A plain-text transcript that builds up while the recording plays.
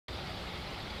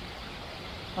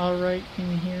Alright,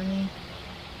 can you hear me?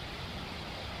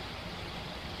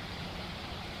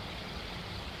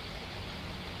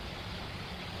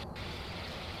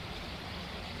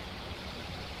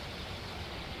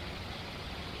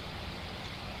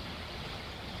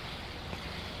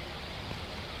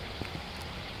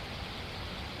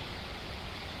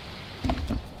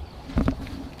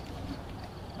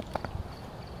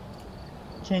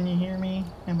 Can you hear me?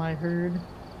 Am I heard?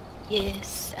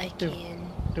 Yes, I can.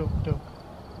 Dope.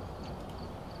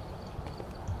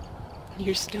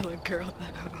 You're still a girl.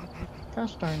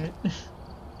 Gosh darn it.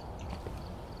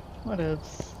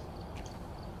 Whatevs.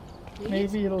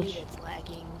 Maybe it'll it's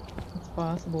lagging. It's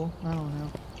possible. I don't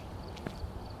know.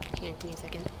 Here, give me a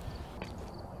second.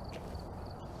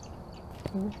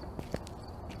 Ooh.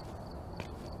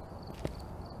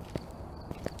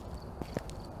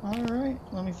 Alright,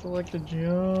 let me select a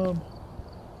job.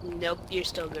 Nope, you're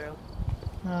still a girl.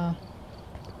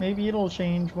 Maybe it'll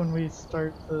change when we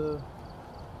start the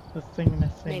thing.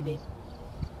 Maybe.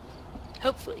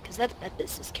 Hopefully, because that's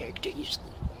this character usually.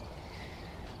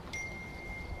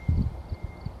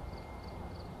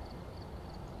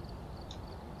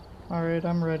 Alright,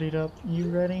 I'm readied up. You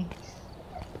ready?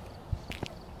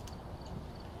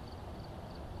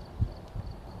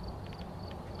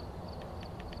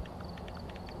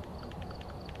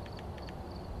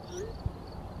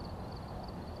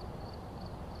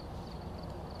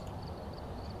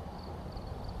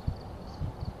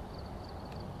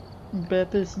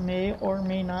 Betis may or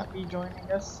may not be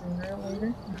joining us sooner or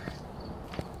later.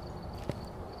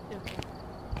 Okay.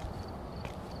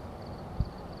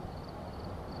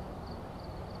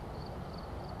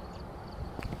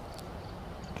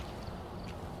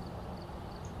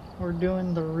 We're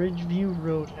doing the Ridgeview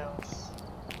Roadhouse.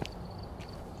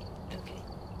 Okay.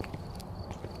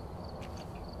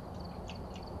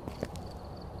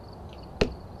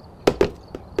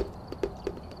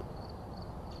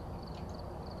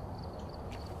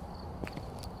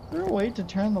 Is there a way to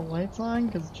turn the lights on?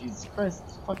 Because Jesus Christ,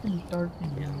 it's fucking dark in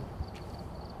here.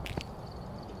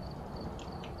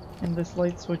 And this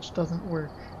light switch doesn't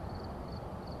work.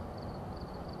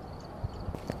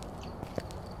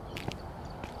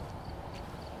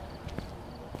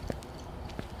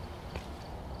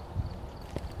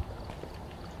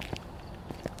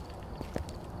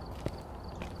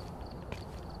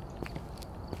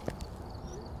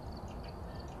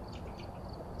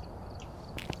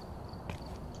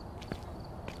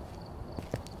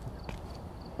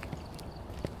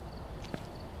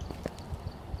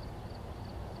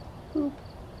 Boop.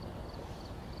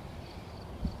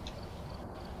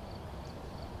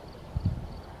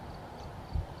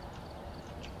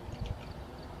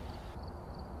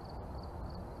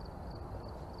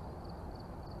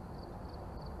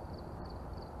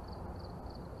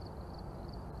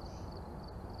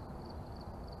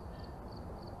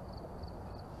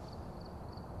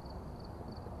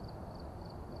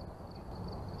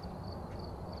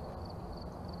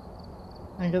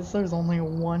 I guess there's only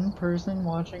one person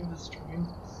watching the stream.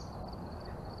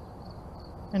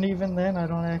 And even then, I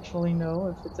don't actually know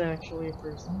if it's actually a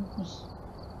person.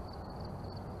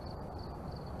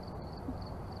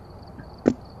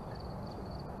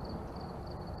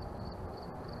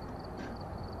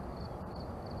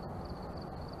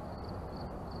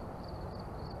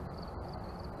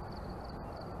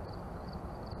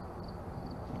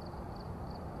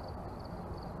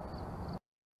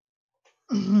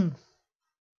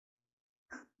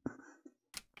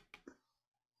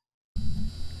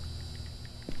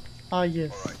 Ah,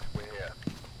 yes. Alright, we're here.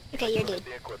 Okay, you're good.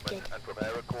 The equipment and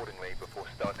prepare accordingly before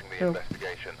starting the So,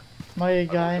 investigation. am I a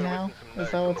guy I've also now? written some Is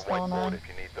notes that on what's the going whiteboard on? if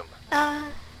you need them.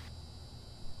 I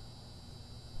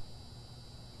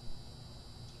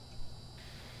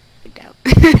doubt.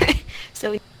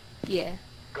 So, yeah.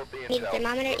 Got the Need intel.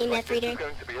 thermometer, Looks EMF like this reader. is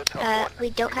going to be a tough one. We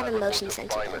don't have a You've had motion reports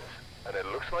of sensor though. violence, and it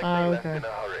looks like Ah, they left okay. in a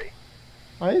hurry.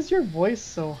 Why is your voice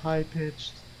so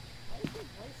high-pitched?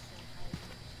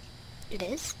 It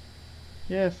is?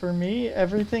 Yeah, for me,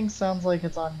 everything sounds like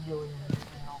it's on helium right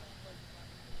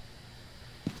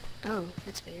now. Oh,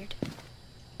 that's weird.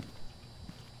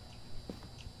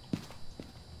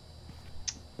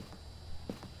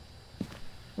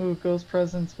 Ooh, ghost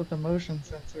presence with a motion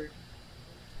sensor.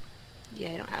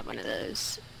 Yeah, I don't have one of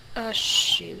those. Oh,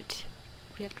 shoot.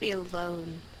 We have to be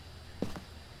alone.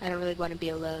 I don't really want to be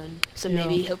alone. So Yeah.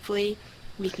 maybe, hopefully,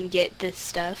 we can get this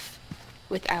stuff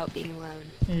without being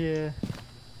alone. Yeah.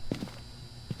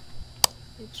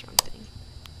 It's wrong thing.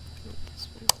 Not this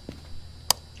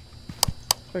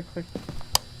one. Quick.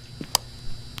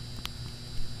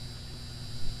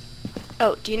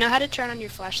 Oh, do you know how to turn on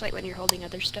your flashlight when you're holding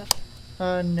other stuff?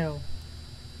 No.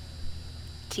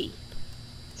 T.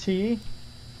 T?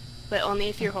 But only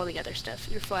if you're holding other stuff.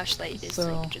 Your flashlight is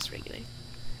So- like just regular.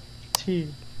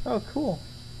 T. Oh, cool.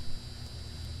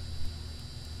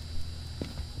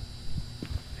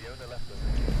 The owner left them.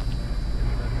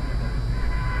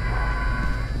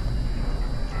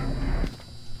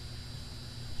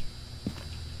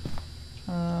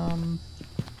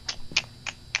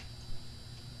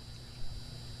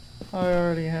 I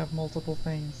already have multiple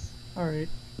things. Alright.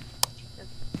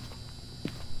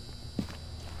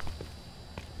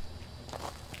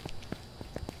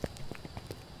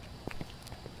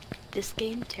 This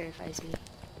game terrifies me.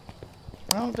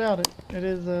 I don't doubt it. It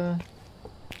is,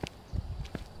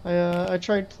 I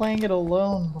tried playing it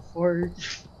alone before,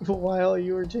 while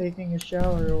you were taking a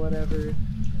shower or whatever.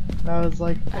 And I was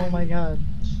like, oh my god.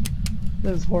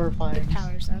 This is The horrifying.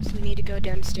 power's off, so we need to go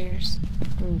downstairs.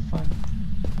 Ooh, fun.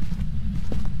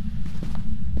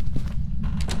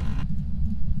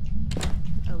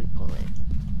 Oh, we pull it.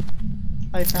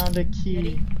 I found a key.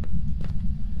 Ready?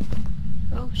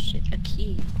 Oh shit, a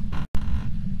key.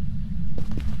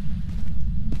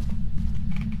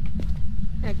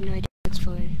 I have no idea what it's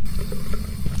for.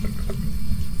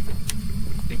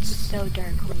 It's so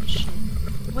dark, holy shit.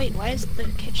 Wait, why is the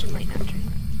kitchen light not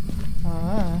turning?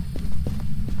 Ah.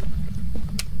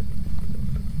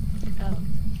 Oh,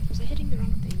 was I hitting the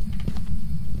wrong thing?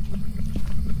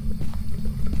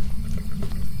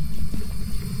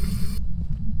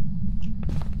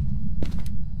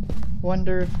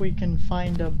 Wonder if we can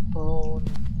find a bone.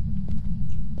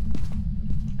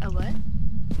 A what?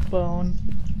 Bone.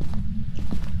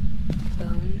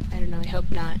 Bone? I don't know, I hope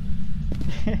not.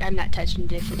 I'm not touching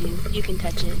it if I do. You can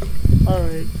touch it.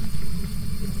 Alright.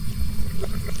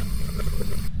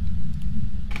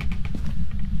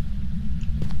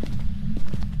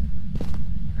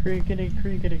 Creakity,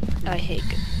 creakity, creakity.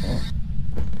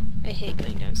 I hate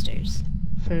going downstairs.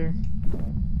 Fair.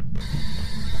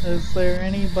 Is there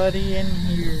anybody in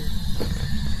here?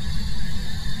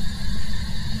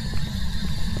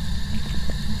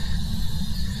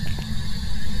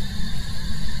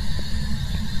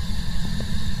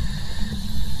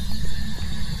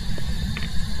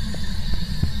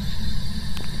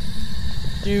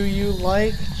 Do you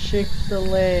like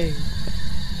Chick-fil-A?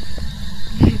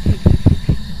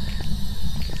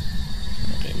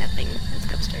 Okay, nothing. Let's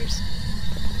go upstairs.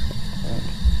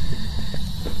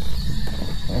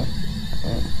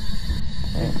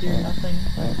 I hear nothing,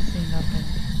 I see nothing.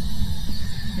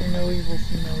 Hear no evil,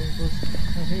 see no evil, see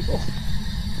no evil.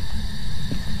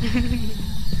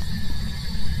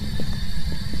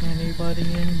 Anybody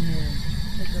in here?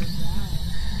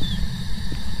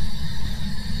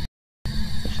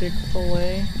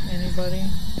 Chick-fil-A? Anybody?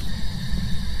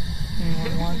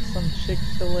 Anyone want some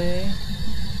Chick-fil-A?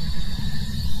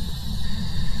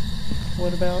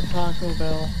 What about Taco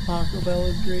Bell? Taco Bell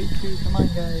is great too. Come on,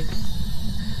 guys.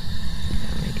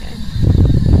 Oh my god.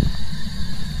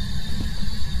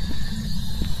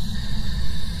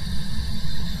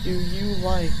 Do you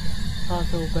like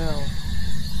Taco Bell?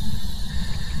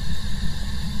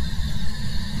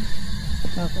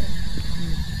 Nothing.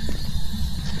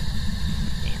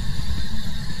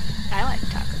 I like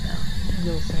Taco Bell.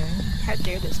 You'll saying? How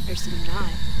dare this person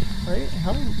not? Right?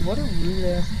 What a rude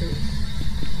ass ghost.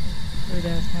 Rude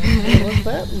ass man. Hey, was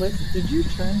that lit? Did you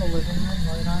turn the living room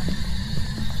light on?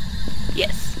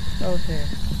 Yes. Okay.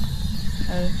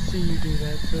 I didn't see you do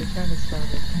that, so it kind of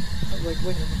startled me. I was like,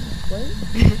 wait a minute,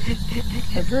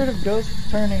 what? I've heard of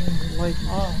ghosts turning lights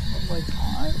off, but like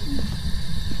on?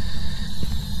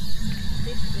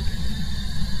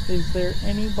 Is there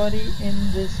anybody in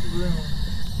this room?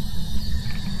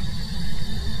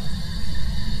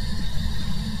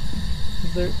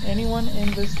 Is there anyone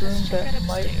in this room that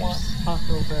might want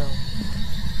Taco Bell?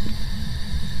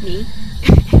 Me?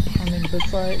 I mean,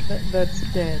 besides, that's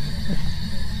dead.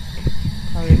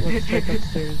 Alright, let's check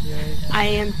upstairs, yeah. I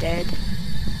am dead.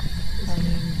 I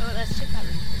mean, Oh, let's check that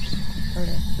room first.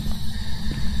 okay.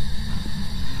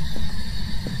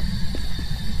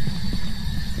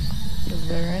 Is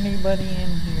there anybody in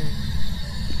here?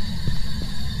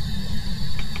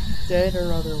 Dead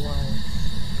or otherwise?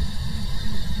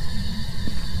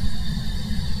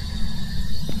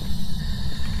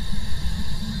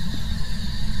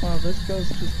 Well, this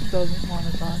ghost just doesn't want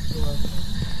to talk to us.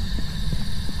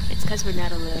 It's because we're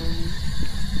not alone.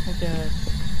 I guess.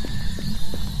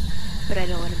 But I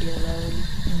don't want to be alone.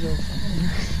 You'll find.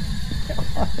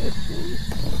 Honestly.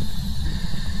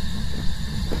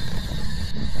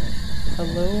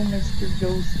 Hello, Mr.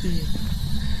 Ghosty.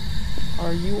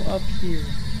 Are you up here?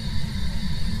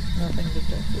 Nothing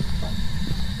detected. Fine.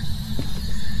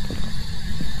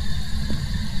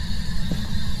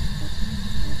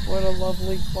 What a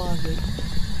lovely closet.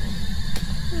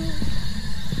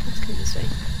 Let's come this way.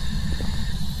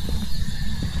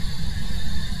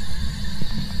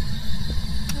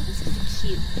 Oh, this is a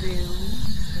cute room.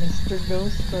 Mr.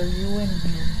 Ghost, are you in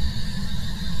here?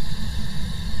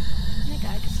 Oh my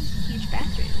god, this is a huge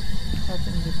bathroom.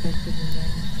 Nothing detected in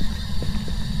there.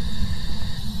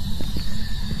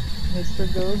 Mr.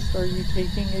 Ghost, are you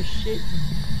taking a shit?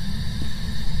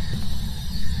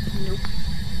 Nope.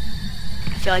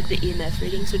 I feel like the EMF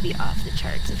readings would be off the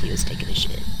charts if he was taking a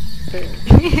shit. Fair.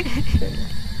 Fair.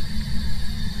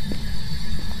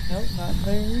 Nope, not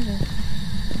there either.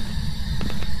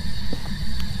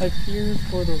 I fear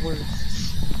for the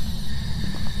worst.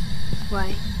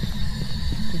 Why?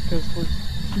 Because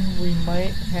we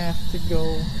might have to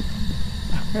go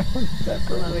around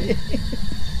separately.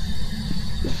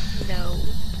 No.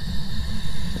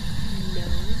 No.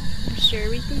 I'm sure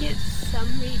we can get some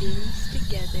readings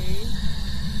together.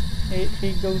 Hey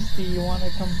Ghosty, you wanna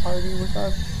come party with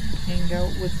us? Hang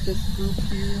out with this group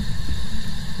here?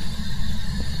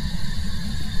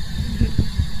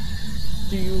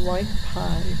 Do you like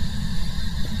pie?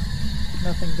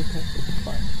 Nothing detected,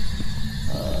 fine.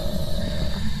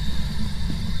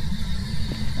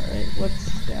 Alright,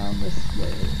 what's down this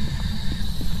way?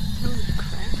 Holy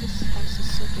crap, this house is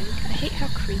so big. I hate how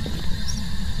creepy it is.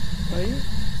 Right?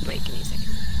 Wait, give me a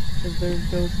second. Is there a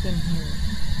ghost in here?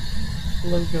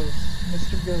 Hello ghost.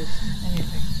 Mr. Ghost.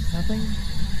 Anything? Nothing?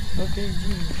 Okay,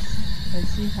 geez. I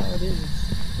see how it is.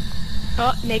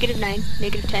 Oh, -9,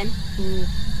 -10. Ooh,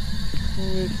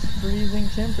 it's freezing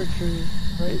temperatures,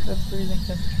 right? That's freezing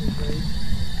temperatures, right?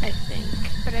 I think.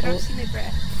 But I don't see my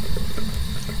breath.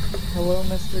 Hello,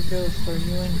 Mr. Ghost, are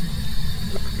you in?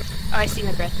 Oh, I see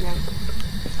my breath now.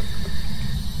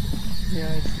 Yeah,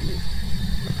 I see it.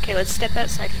 Okay, let's step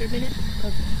outside for a minute.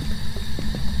 Okay.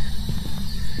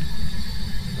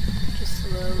 Just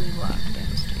slowly walk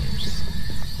downstairs.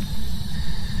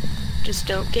 Just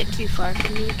don't get too far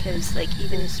from me, because, like,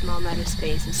 even a small amount of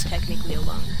space is technically a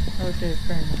lung. Okay,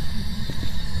 fair enough.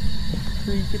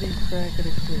 Creakity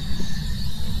crackety clicks.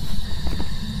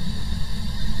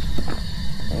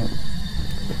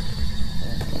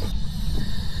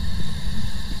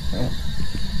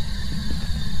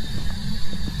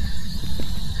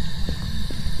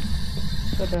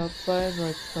 Step outside,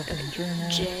 write stuff in the journal.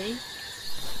 J.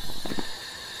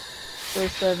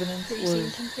 First evidence Freezing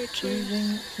was temperatures.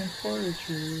 freezing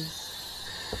temperatures.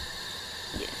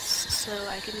 Yes, so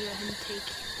I can go ahead and take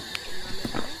the normal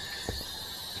back.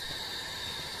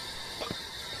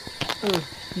 Oh,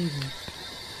 excuse me.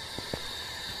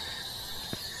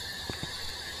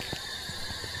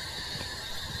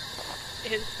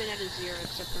 It's been at a 0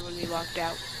 except for when we walked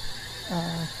out.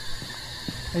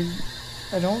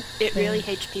 I don't It think really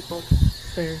hates people.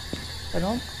 fair. I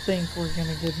don't think we're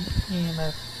gonna get an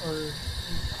EMF or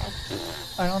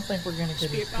I don't think we're gonna get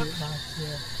Spirit a spirit box? box,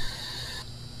 yeah.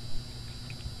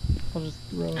 I'll just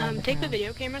throw it on the Take the ground.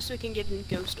 video camera so we can get in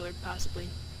Ghost Orb, possibly.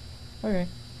 Okay.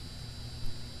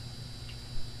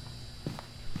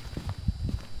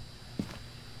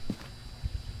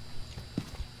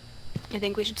 I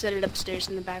think we should set it upstairs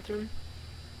in the bathroom.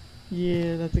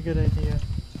 Yeah, that's a good idea.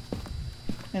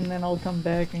 And then I'll come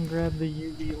back and grab the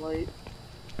UV light.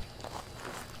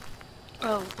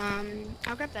 Oh,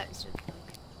 I'll grab that instead.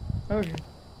 Okay.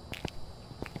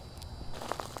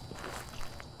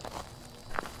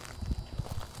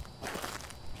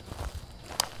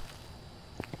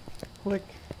 Click.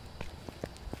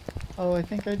 Oh, I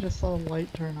think I just saw the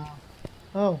light turn off.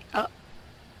 Oh,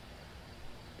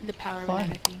 The power Fine.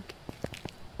 went out, I think.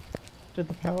 did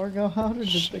the power go out or did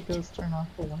the Shit. ghost turn off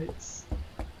the lights?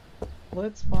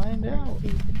 Let's find I out.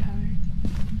 think the power.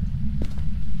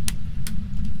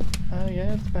 Oh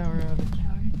yeah, it's power outage.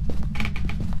 Power.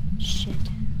 Shit.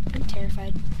 I'm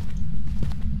terrified.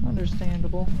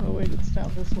 Understandable. Oh wait, it's down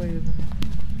this way, isn't it?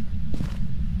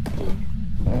 Yeah.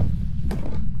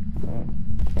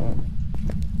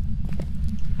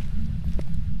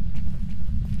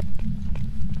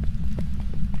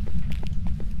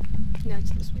 No,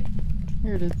 it's this way.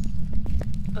 Here it is.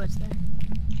 Oh, it's there.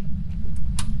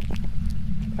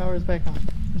 Power's back on.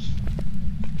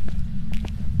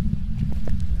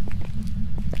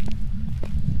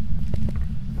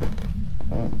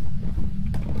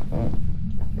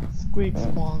 Squeak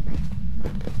squonk.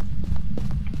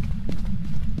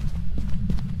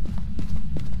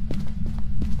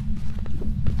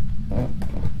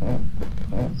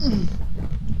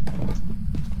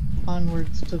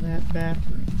 Onwards to that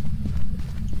bathroom.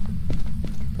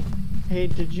 Hey,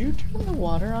 did you turn the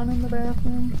water on in the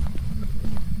bathroom?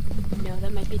 No,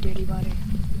 that might be dirty water.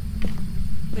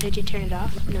 Or did you turn it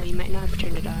off? No, you might not have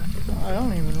turned it off. I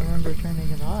don't even remember turning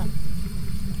it off.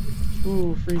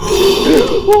 Ooh, freak.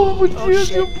 Oh,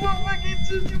 shit.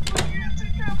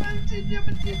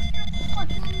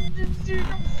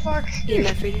 Fuck.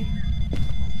 EMF reader?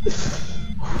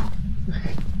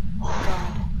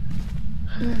 God.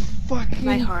 Fucking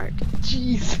My heart.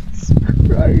 Jesus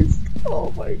Christ.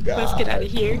 Oh my god. Let's get out of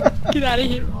here. Get out of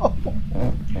here.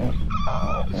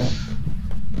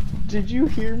 Did you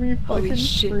hear me Holy fucking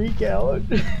shit. freak out?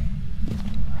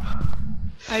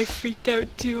 I freaked out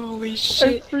too, holy I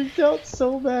shit. freaked out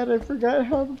so bad I forgot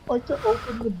how the fuck to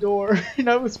open the door and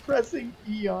I was pressing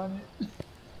E on it.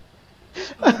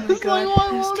 Oh my god, why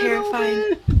that was won't it terrifying.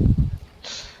 open?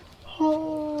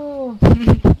 Oh,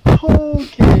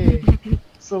 okay.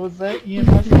 So was that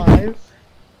EMF 5?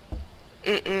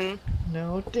 Mm-mm.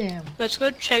 No, damn. Let's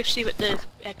go check, see what the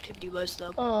activity was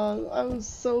though. I was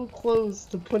so close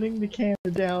to putting the camera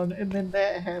down and then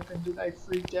that happened and I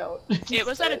freaked out. It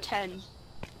was at a 10.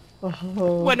 Oh,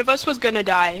 One of us was gonna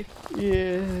die.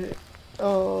 yeah.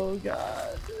 Oh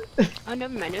god. Oh,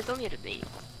 never mind, it was only at an 8.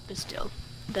 But still,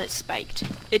 that spiked.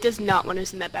 It does not want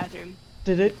us in that bathroom.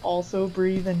 Did it also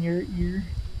breathe in your ear?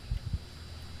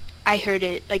 I heard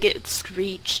it, like it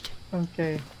screeched.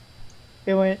 Okay.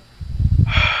 It went.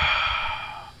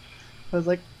 I was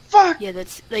like, fuck! Yeah,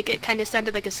 that's, like, it kind of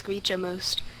sounded like a screech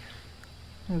almost.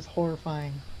 It was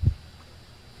horrifying.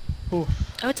 Oof.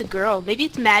 Oh, it's a girl. Maybe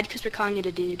it's mad because we're calling it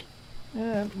a dude.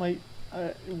 Yeah, it might.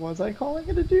 Was I calling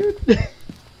it a dude?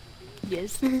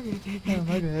 Yes. Oh,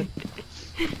 my bad.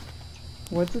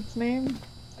 What's its name?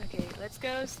 Okay, let's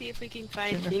go see if we can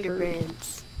find Jennifer.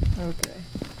 fingerprints. Okay.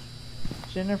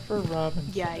 Jennifer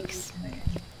Robinson. Yikes. Is its name.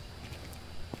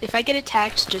 If I get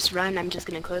attacked, just run. I'm just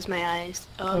gonna close my eyes.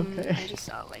 Okay. I just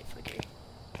saw a light flicker.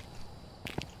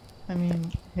 I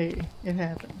mean, hey, it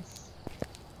happens.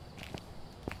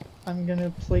 I'm gonna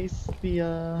place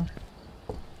the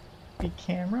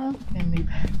camera in the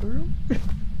bathroom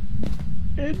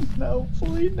and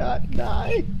hopefully not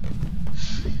die.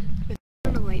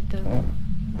 On a light though.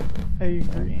 I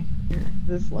agree. Here,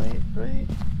 this light, right?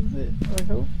 Is it? I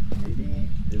hope. Maybe.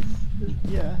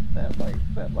 Yeah, that light.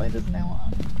 That light is now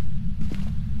on.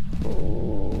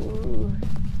 Oh.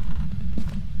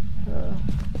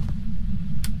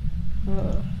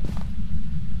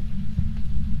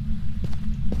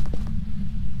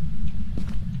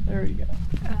 There we go.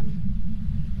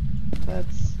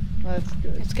 That's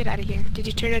good. Let's get out of here. Did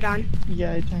you turn it on?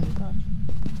 Yeah, I turned it on.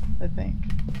 I think.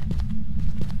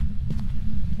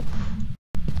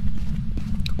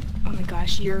 Oh my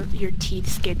gosh, your teeth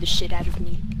scared the shit out of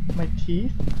me. My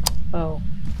teeth? Oh.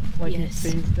 Like Yes.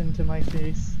 it phased into my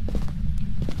face.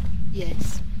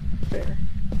 Yes. Fair.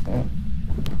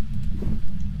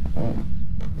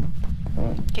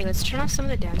 Okay, let's turn off some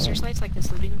of the downstairs lights, like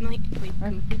this living room light. Wait,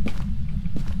 Right.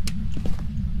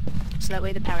 so that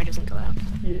way the power doesn't go out.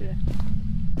 Yeah.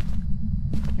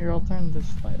 Here, I'll turn this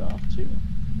light off too.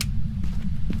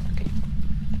 Okay.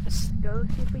 Let's go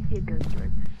see if we see a ghost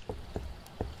orb.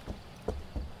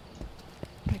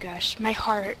 Oh my gosh, my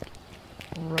heart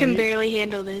can Right? barely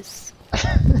handle this.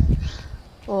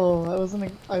 Oh, I was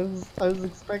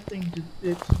expecting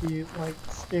it to be like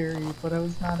scary, but I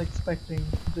was not expecting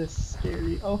this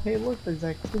scary. Oh, hey, look, there's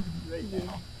activity right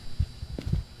now.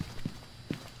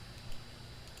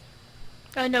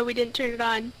 Oh no, we didn't turn it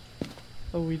on.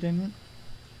 Oh, we didn't?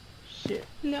 Shit.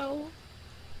 No.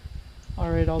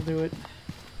 Alright, I'll do it.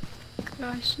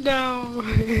 Gosh, no.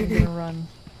 I'm gonna run.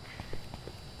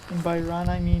 And by run,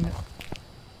 I mean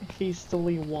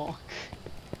hastily walk.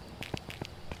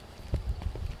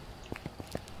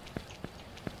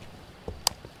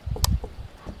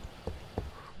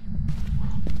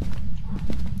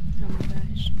 Oh my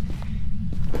gosh.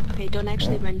 Okay, don't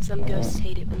actually run. Some ghosts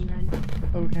hate it when you run.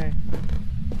 Okay.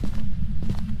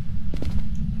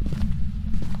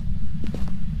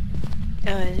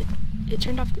 It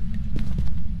turned off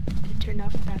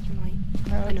the bathroom light.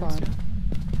 No, Oh, it's no, it's on. not.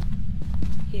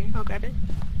 Here, I'll grab it.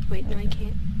 Wait, no, I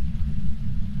can't.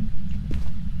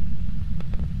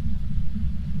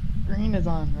 Green is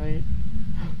on, right?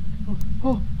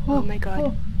 Oh my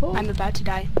god. Oh, I'm about to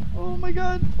die. oh my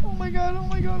god! Oh my god! Oh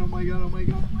my god! Oh my god! Oh my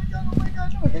god! Oh my god! Oh my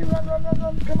god! Okay, run, run, run,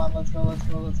 run! Come on, let's go! Let's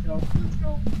go! Let's go! Let's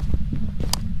go!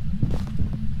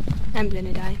 I'm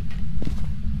gonna die.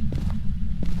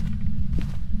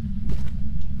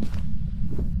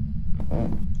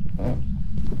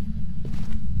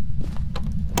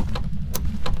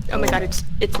 Oh my god,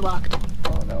 it's locked.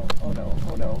 Oh no! Oh no!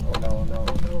 Oh no! Oh no! Oh no!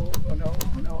 Oh no! Oh no!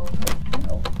 Oh no!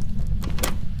 Oh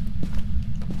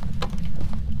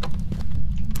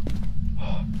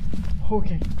no!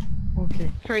 Okay. Okay.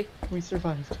 Okay, Hurry. we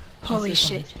survived. Holy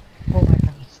shit. Oh my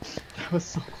god. That was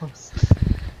so close.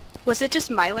 Was it just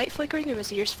my light flickering or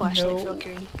was yours flashlight No,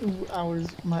 flickering? we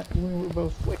were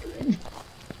both flickering.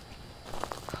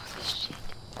 Holy shit.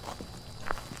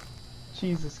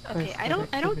 Jesus Christ. Okay, I that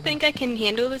don't activity. think I can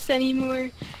handle this anymore.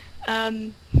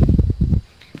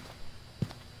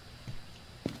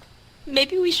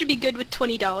 Maybe we should be good with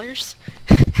 $20.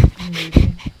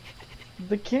 Maybe.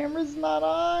 The camera's not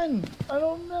on! I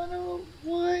don't know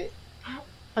what?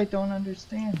 I don't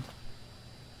understand.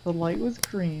 The light was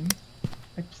green.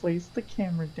 I placed the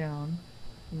camera down.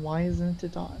 Why isn't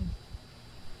it on?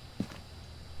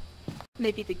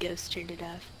 Maybe the ghost turned it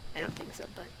off. I don't think so,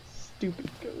 but Stupid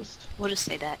ghost. we'll just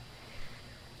say that.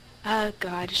 Oh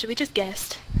god, should we just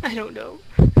guess? I don't know.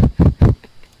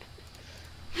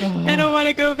 I don't want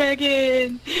to go back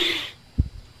in!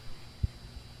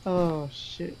 Oh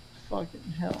shit.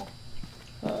 Fucking hell.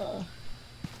 I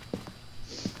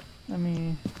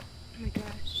mean... Oh my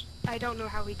gosh. I don't know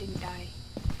how we didn't die.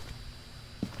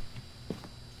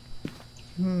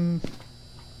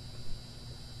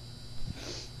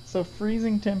 So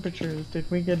freezing temperatures, did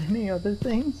we get any other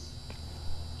things?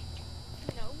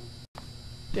 No.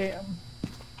 Damn.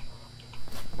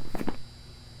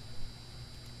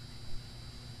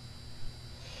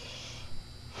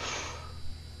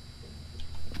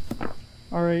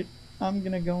 Alright, I'm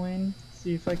gonna go in,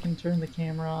 see if I can turn the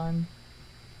camera on.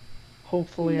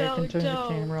 Hopefully I can turn the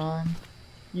camera on.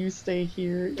 You stay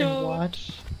here and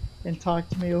watch and talk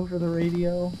to me over the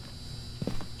radio.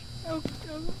 Oh,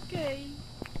 okay.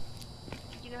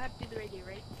 You know how to do the radio,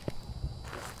 right?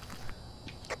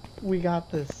 We got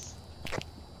this.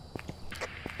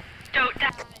 Don't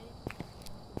die!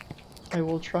 I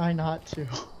will try not to.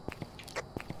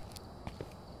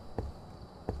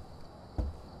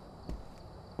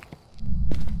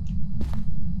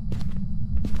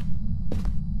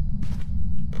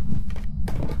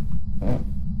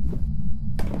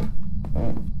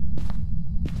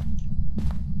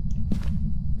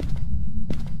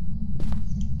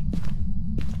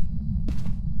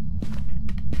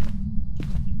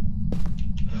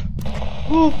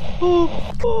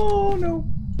 Oh no!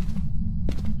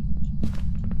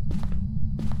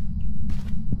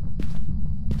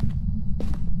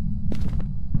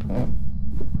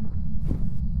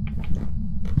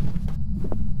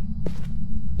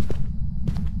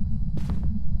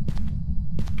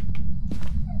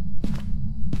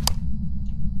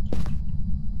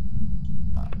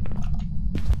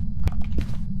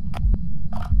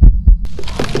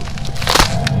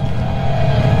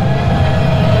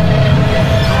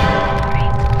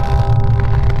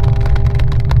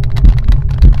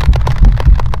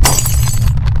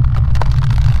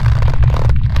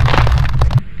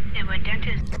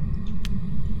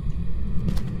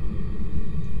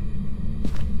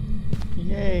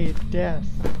 Yay, death.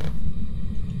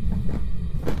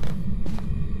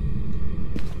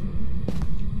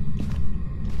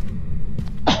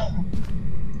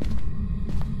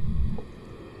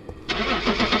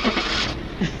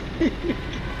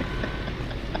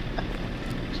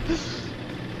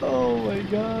 Oh my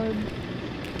god.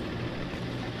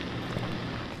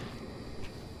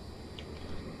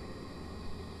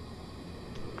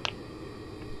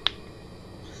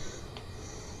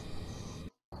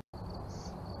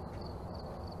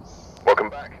 Welcome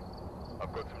back.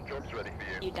 I've got some jobs ready for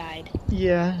you. You died.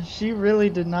 Yeah, she really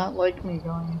did not like me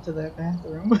going into that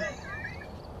bathroom.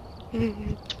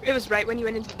 It was right when you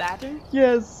went into the bathroom?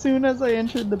 Yeah, as soon as I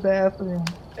entered the bathroom,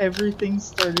 everything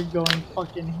started going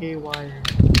fucking haywire.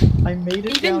 I made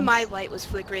it Even my light was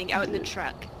flickering out in the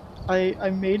truck. I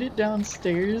made it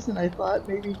downstairs and I thought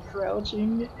maybe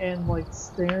crouching and like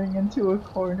staring into a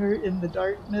corner in the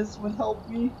darkness would help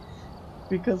me.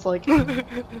 Because like,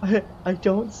 I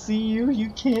don't see you, you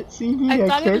can't see me,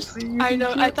 I can't see you, I know,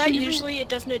 you I can't thought see me. usually it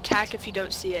doesn't attack if you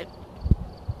don't see it.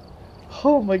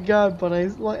 Oh my god, but I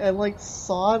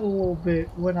saw it a little bit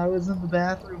when I was in the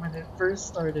bathroom when it first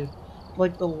started.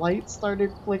 Like the light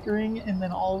started flickering and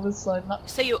then all of a sudden...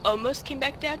 So you almost came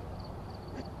back down?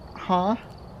 Huh?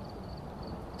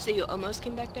 So you almost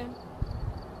came back down?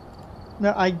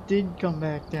 No, I did come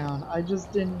back down. I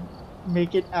just didn't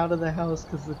make it out of the house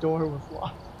because the door was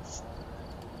locked.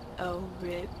 Oh,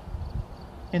 rip.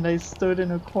 And I stood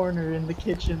in a corner in the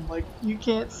kitchen like, you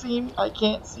can't see me, I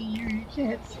can't see you, you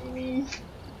can't see me.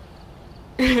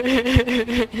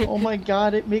 Oh my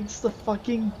god, it makes the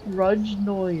fucking grudge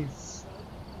noise.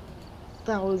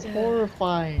 That was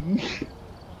horrifying.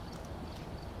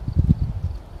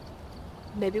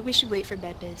 Maybe we should wait for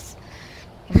Bedbiz.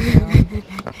 Yeah.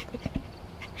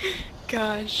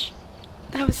 Gosh.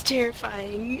 That was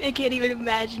terrifying. I can't even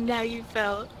imagine how you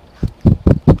felt.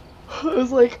 I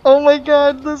was like, oh my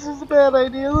god, this was a bad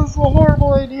idea. This is a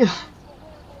horrible idea.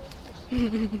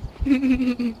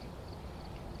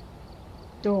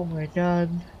 Oh my god.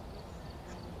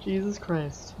 Jesus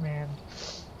Christ, man.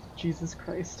 Jesus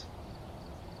Christ.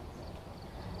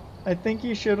 I think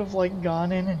you should have, like,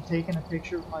 gone in and taken a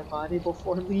picture of my body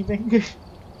before leaving.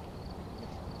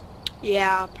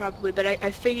 Yeah, probably, but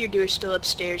I figured you were still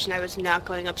upstairs and I was not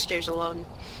going upstairs alone.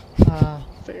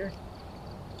 Fair.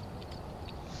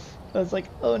 I was like,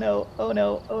 oh no, oh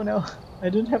no, oh no. I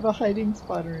didn't have a hiding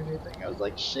spot or anything. I was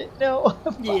like, shit, no.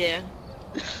 Yeah.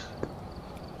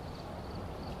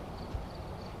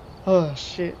 Oh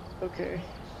shit, okay.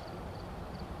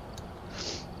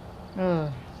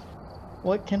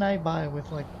 What can I buy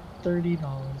with like $30?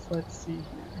 Let's see here.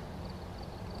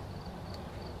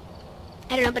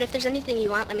 I don't know, but if there's anything you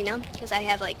want, let me know, because I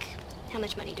have like, how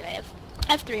much money do I have?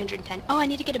 I have 310. Oh, I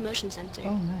need to get a motion sensor.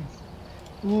 Oh, nice.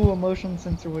 Ooh, a motion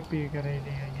sensor would be a good idea,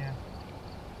 yeah.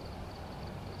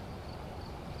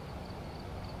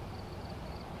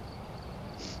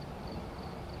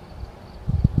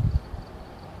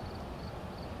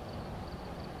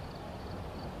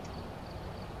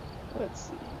 Let's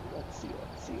see, let's see,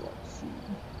 let's see, let's see.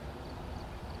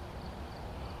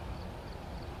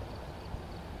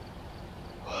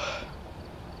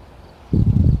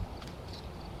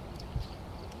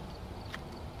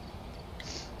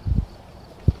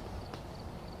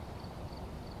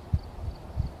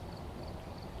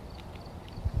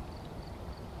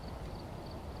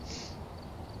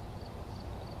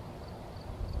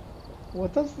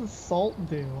 What does the salt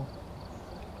do?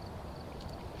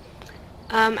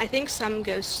 I think some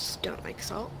ghosts don't like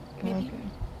salt, maybe. Okay.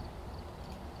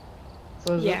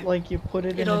 So is it like you put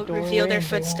it in a It'll doorway reveal their and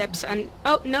they won't- footsteps on...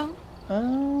 Oh, no.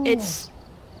 Oh. It's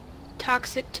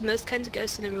toxic to most kinds of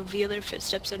ghosts and they reveal their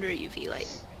footsteps under a UV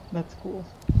light. That's cool.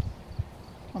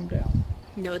 I'm down.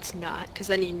 No, it's not, because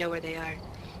then you know where they are.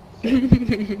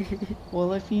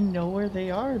 Well, if you know where they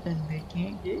are, then they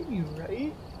can't get you,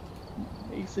 right?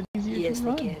 Makes it easier Yes, to they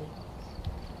run. can.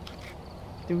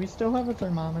 Do we still have a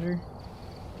thermometer?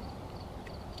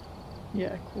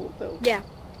 Yeah, cool though. Yeah.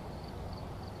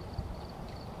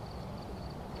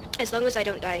 As long as I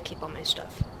don't die, I keep all my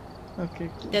stuff. Okay,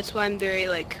 cool. That's why I'm very,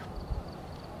 like,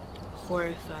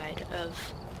 horrified of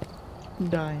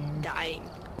Dying. dying.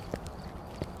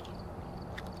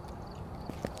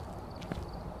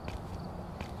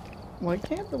 Why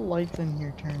can't the lights in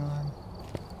here turn on?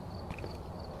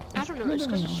 I don't know, it's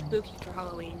because it's annoying. spooky for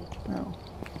Halloween. No.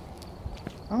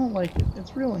 I don't like it.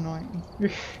 It's real annoying.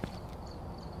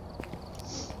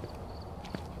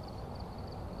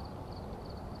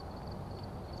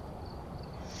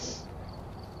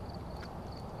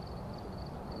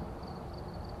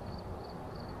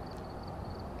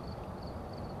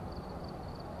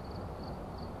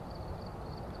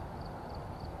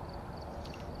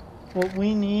 What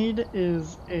we need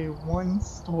is a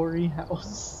one-story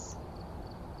house.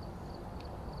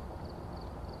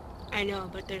 I know,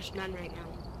 but there's none right now.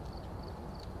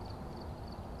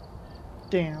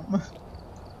 Damn.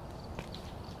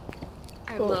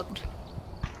 I Oh. looked.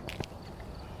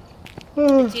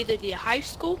 It's either the high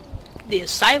school, the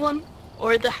asylum,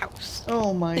 or the house.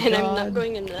 Oh my And god. I'm not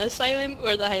going in the asylum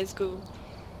or the high school.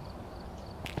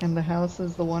 And the house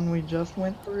is the one we just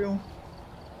went through?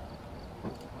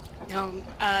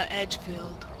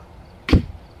 Edgefield.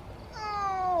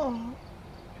 Oh.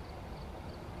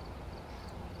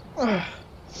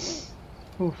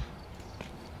 Oof.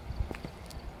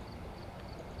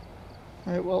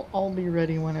 Alright, well, I'll be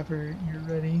ready whenever you're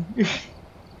ready.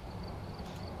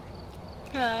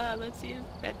 Let's see if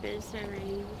Peppers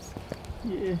arrives.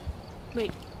 Yeah.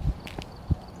 Wait.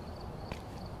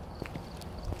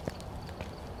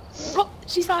 Oh,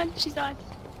 she's on, she's on.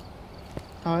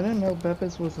 Oh, I didn't know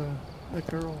Beppis was a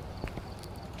girl.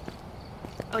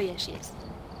 Oh yeah, she is.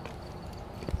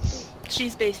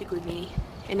 She's basically me,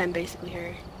 and I'm basically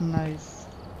her. Nice.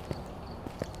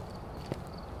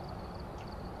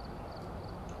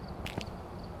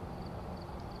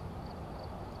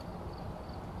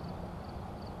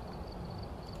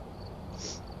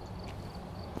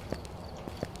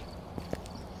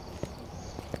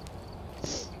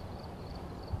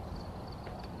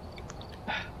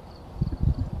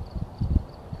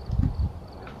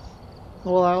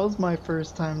 Well, that was my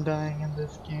first time dying in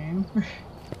this game.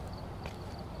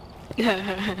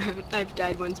 I've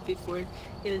died once before.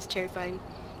 It was terrifying.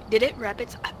 Did it wrap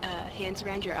its hands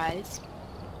around your eyes?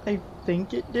 I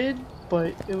think it did,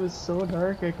 but it was so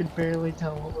dark I could barely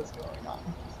tell what was going on.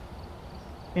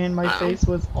 And my face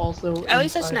was also At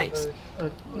least that's inside nice.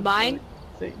 of a Mine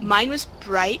thing. Mine was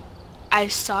bright. I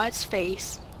saw its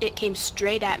face. It came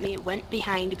straight at me. It went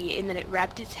behind me, and then it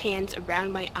wrapped its hands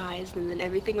around my eyes, and then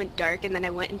everything went dark, and then I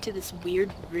went into this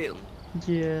weird room.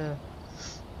 Yeah.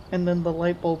 And then the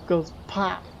light bulb goes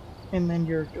pop, and then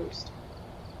you're a ghost.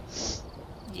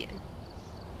 Yeah.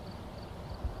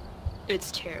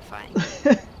 It's terrifying.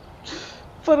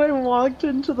 But I walked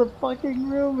into the fucking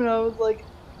room and I was like,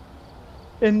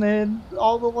 and then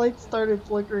all the lights started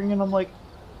flickering and I'm like,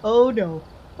 oh no,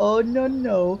 oh no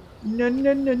no, no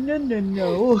no no no no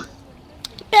no.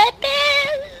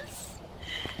 Peppers!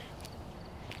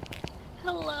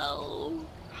 Hello.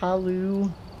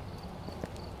 Hello.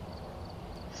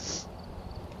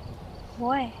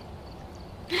 What?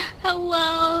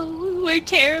 Hello. We're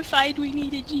terrified we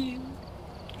needed you.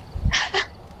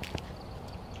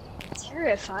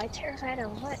 Terrified? Terrified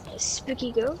of what? A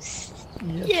spooky ghost?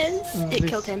 Yes, it the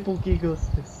killed him. Spooky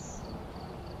ghostess.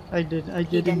 I did done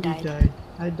indeed died. die.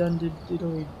 I done did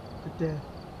diddly the death.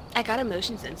 I got a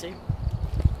motion sensor.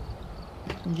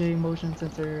 Yay, motion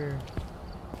sensor.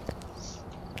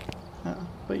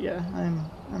 But yeah,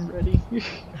 I'm ready.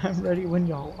 I'm ready when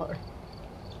y'all are.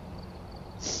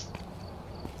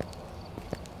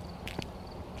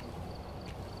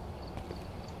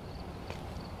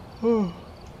 Oh.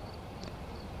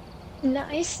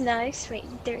 Nice, nice. Wait,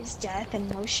 there's death and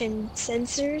motion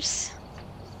sensors.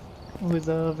 It was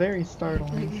very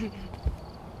startling.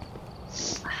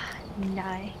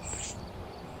 Nice.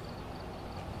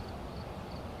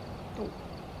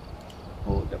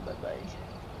 Oh, bye-bye.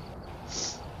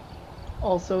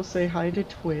 Also, say hi to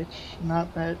Twitch.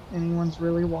 Not that anyone's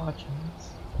really watching this.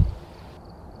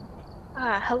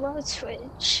 Hello,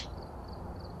 Twitch.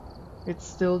 It's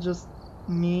still just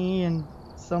me and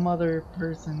some other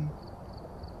person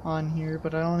on here,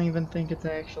 but I don't even think it's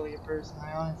actually a person.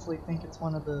 I honestly think it's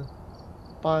one of the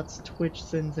bots Twitch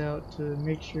sends out to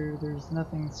make sure there's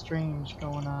nothing strange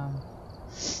going on.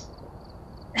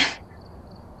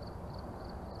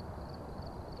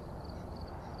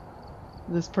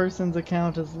 This person's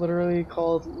account is literally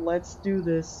called Let's Do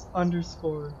This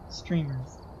 _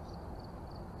 streamers.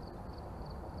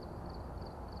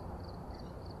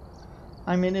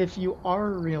 I mean, if you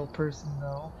are a real person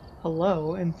though,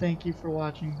 hello and thank you for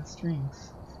watching the stream.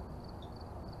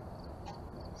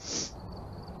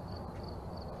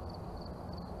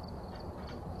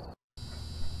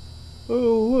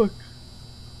 Oh, look.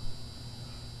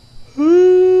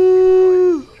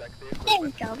 There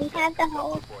we go, we have the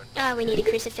whole... Oh, we need a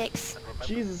crucifix.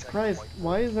 Jesus Christ,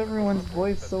 why is everyone's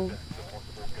voice so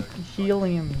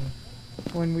helium-y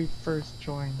when we first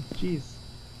joined? Jeez.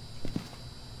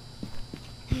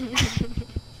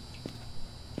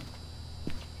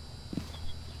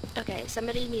 Okay,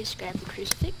 somebody needs to grab the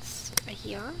crucifix right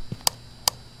here.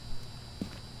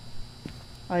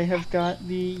 I have got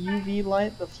the UV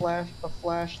light, the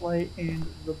flashlight, and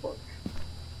the book.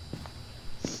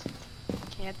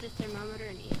 Okay, I have the thermometer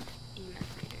and EMF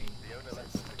reader.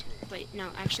 Wait, no,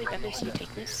 actually, Peppers, you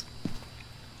take this.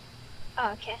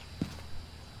 Oh, okay.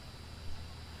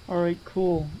 Alright,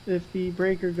 cool. If the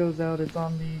breaker goes out, it's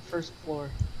on the first floor.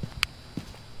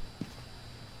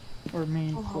 Or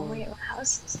main Oh, floor. wait, what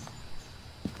house is that?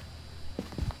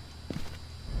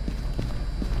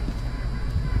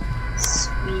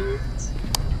 Sweet.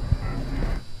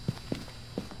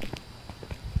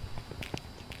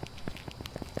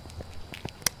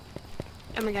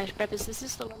 Oh my gosh, Peppers, this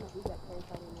is the one that we got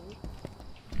terrified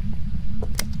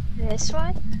in. This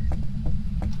one?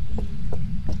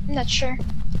 I'm not sure.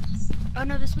 Oh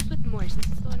no, this was with Morse. This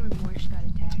is the one where Morse got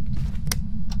attacked.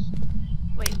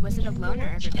 Wait, was it alone or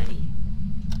everybody?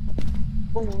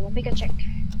 Oh, let me go check.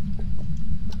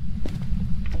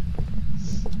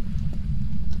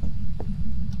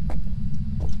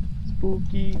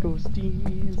 Spooky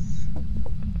ghosties.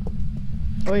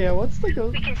 Oh yeah, what's the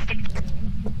ghost? We can stick to it.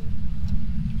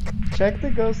 Check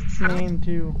the ghost's name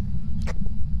too.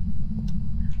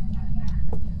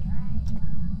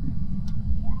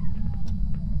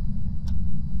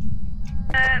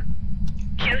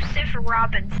 Joseph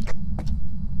Robinson.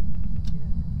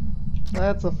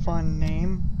 That's a fun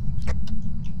name.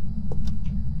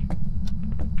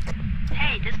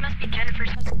 Hey, this must be Jennifer's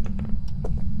husband.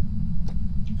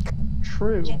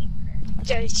 True.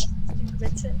 Joseph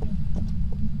Robinson.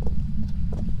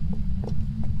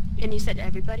 And you said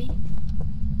everybody?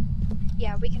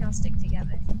 Yeah, we can all stick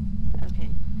together. Okay.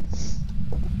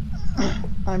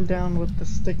 I'm down with the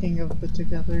sticking of the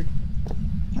together.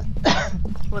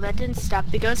 Well, that didn't stop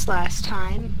the ghost last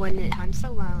time when it hunts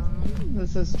alone.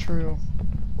 This is true.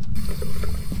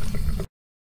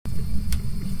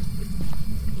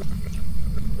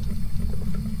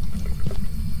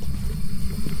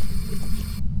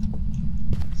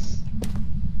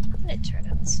 gonna turn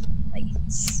on some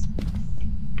lights.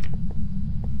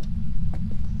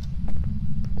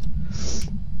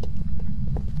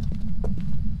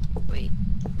 Wait.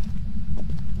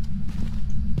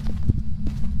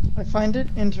 I find it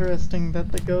interesting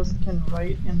that the ghost can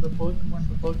write in the book when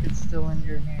the book is still in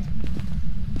your hand.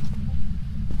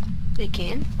 They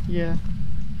can? Yeah.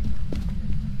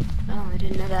 Oh, I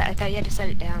didn't know that. I thought you had to set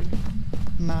it down.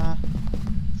 Nah.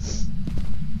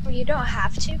 Well, you don't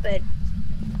have to, but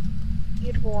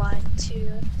you'd want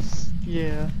to.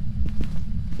 Yeah.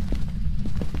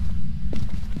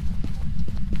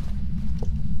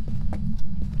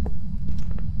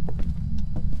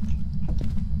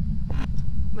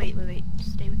 Wait.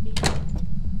 Stay with me.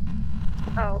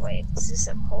 Oh wait, is this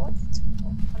a pole? It's a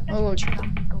pole. I'm Oh, gonna look. turn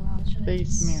on the garage lights.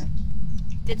 Basement.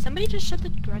 Did somebody just shut the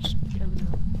garage? Oh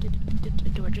no. Did the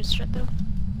door just shut though?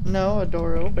 No, a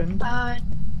door opened.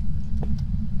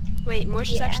 Wait,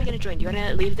 Morse is Yeah. actually gonna join. Do you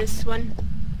wanna leave this one?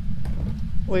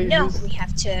 Wait, No, who's we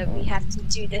have to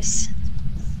do this.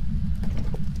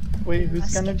 who's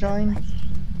Must gonna get join?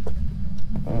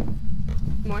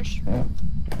 Morse?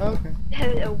 Okay.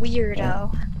 A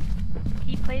weirdo.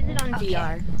 He plays it on Okay.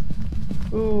 VR.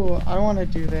 Ooh, I want to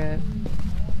do that,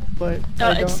 but Oh,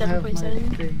 I don't it's have my 7.7?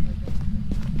 thing.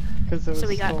 Because it was So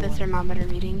we got the stolen. thermometer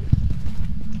reading.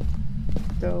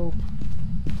 Dope.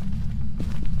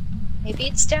 Maybe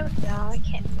it's down. No, it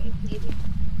can't be. Maybe.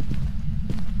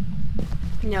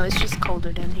 No, it's just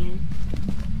colder down here.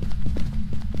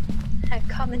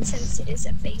 Common sense, it is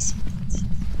a basement.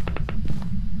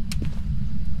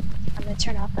 I'm gonna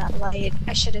turn off that light.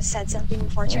 I should have said something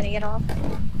before turning it off.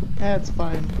 That's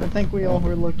fine. I think we all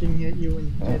were looking at you when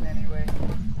you did anyway.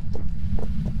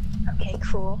 Okay,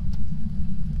 cool.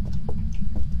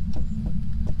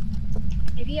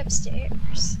 Maybe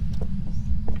upstairs.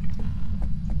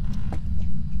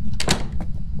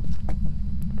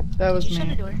 That was Did you shut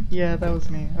me. the door? Yeah, that was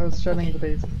me. I was shutting Okay. the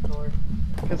basement door.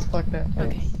 Because fuck that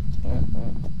place. Okay.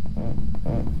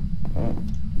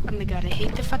 Oh my god, I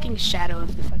hate the fucking shadow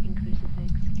of the fucking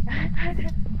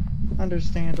crucifix.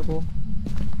 Understandable.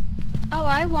 Oh,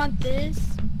 I want this.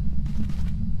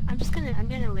 I'm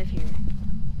gonna live here.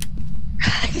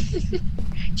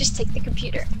 Just take the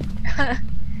computer.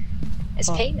 It's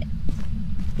Oh. payment.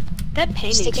 That Just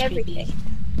painting's take creepy. everything.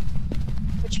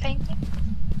 Which painting?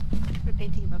 The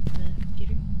painting above the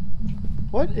computer.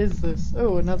 What is this?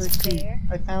 Oh, another It's key. there.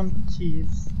 I found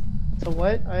keys. To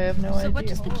what? I have no So idea. what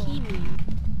does the key mean?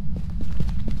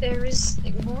 There was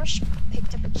like Morsh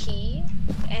picked up a key,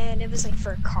 and it was like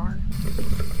for a car.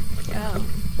 Oh.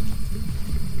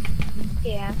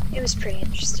 Yeah, it was pretty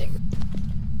interesting.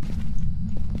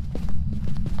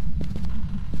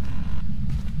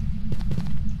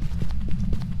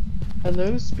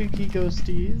 Hello, spooky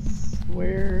ghosties.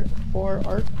 Wherefore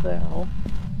art thou?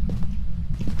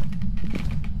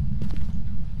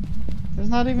 There's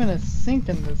not even a sink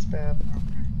in this bathroom.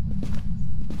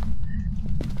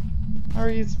 How are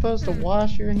you supposed to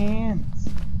wash your hands?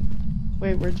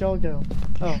 Wait, where'd y'all go?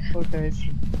 Oh, okay, I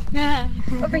see.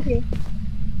 Over here.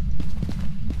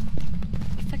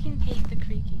 I fucking hate the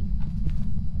creaking.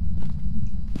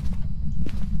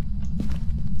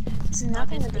 It's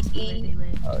nothing That's with supposed to the be where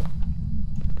E. they live. Oh.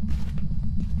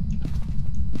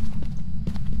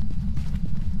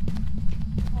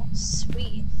 Oh,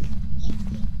 sweet.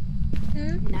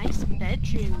 Hmm? Nice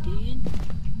bedroom, dude.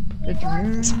 It's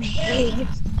Bedroom. big.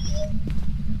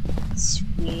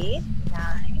 Sweet.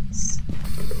 Nice.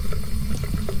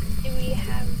 Do we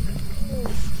have...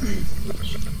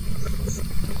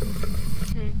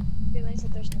 realize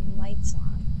that there's no lights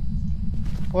on.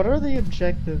 What are the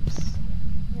objectives?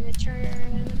 I'm gonna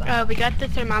turn the button. We got the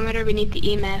thermometer, we need the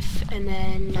EMF, and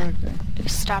then Okay.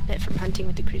 stop it from hunting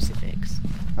with the crucifix.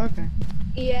 Okay.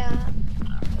 Yeah,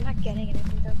 I'm not getting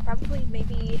anything though. Probably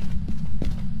maybe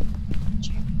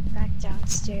check back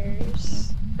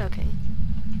downstairs. Okay.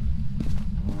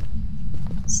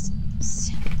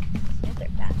 Yeah, they're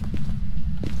bad.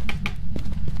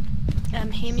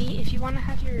 Hammy, if you want to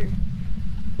have your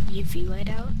UV light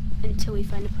out until we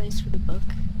find a place for the book.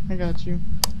 I got you.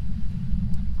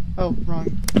 Oh, wrong.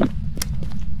 Oh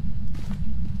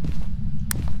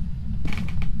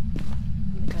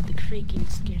my god, the creaking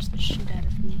scares the shit out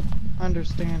of me.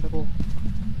 Understandable.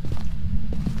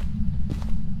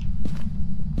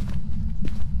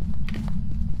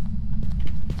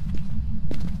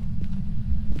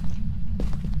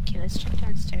 Okay, let's check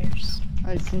downstairs.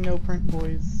 I see no print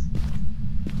boys.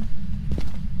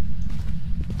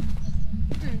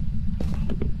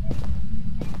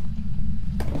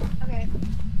 Okay.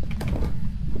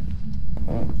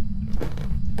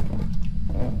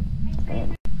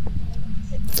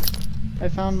 I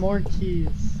found more keys.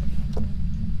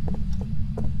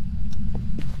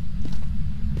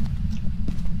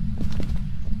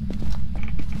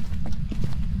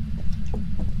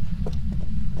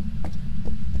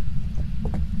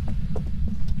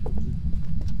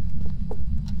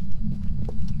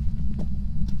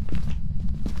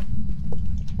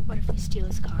 What if we steal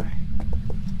his car?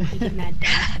 We get mad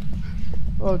dad.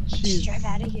 Oh Just jeez. drive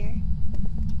out of here.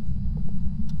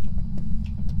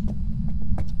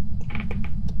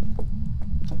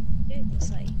 Dude,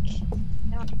 there's like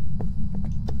no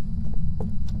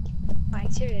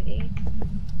activity.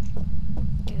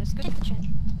 Okay, let's go get the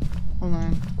chin. Hold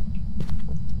on.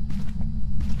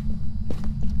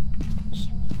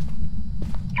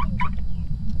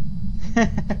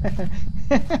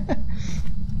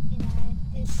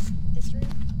 This room.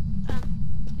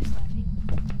 Who's laughing?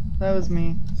 That was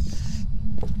me.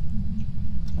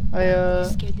 You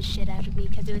scared the shit out of me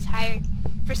because it was higher.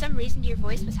 For some reason, your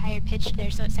voice was higher pitched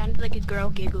there, so it sounded like a girl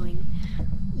giggling.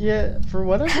 Yeah, for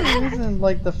whatever reason,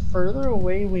 like the further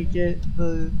away we get,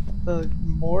 the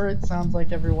more it sounds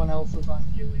like everyone else is on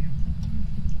helium.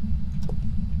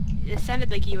 It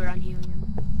sounded like you were on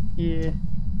helium. Yeah.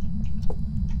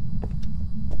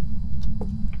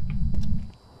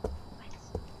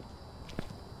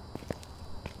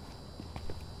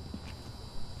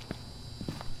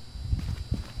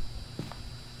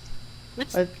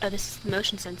 What's? I- Oh, this is the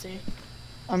motion sensor.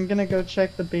 I'm gonna go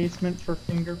check the basement for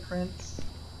fingerprints.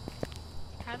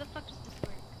 How the fuck does this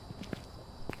work?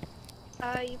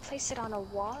 You place it on a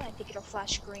wall. I think it'll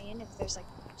flash green if there's like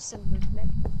some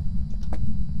movement.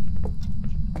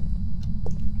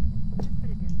 Put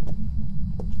it down.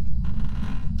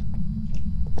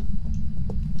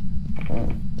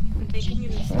 I'm thinking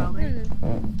in this hallway.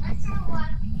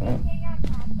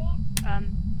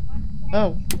 Oh,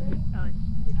 Oh, it's mine.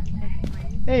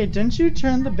 hey, didn't you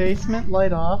turn the basement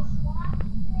light off?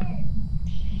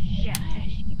 Yeah.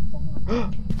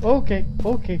 Okay.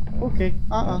 No.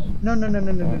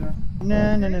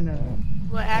 No.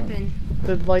 What happened?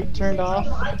 The light turned off.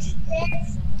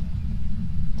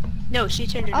 No, she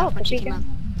turned it Oh, off when but she we came up.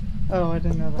 can- Oh, I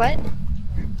didn't know that.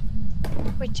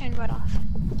 What? Wait, turn what off?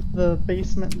 The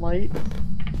basement light.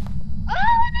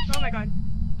 Oh my god.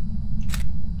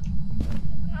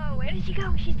 Oh, where did she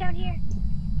go? She's down here.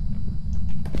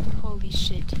 Holy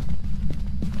shit.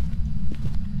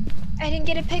 I didn't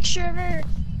get a picture of her.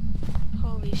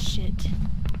 Holy shit.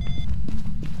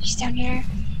 She's down here.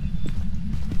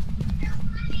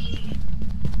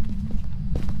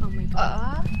 Oh my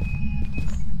god.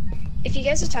 If you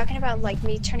guys are talking about like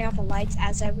me turning off the lights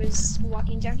as I was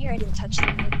walking down here, I didn't touch the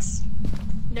lights.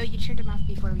 No, you turned them off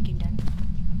before we came down.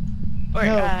 Or,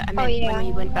 No. I meant yeah. when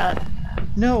we went up.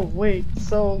 No, wait.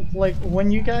 So, like,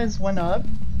 when you guys went up,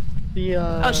 the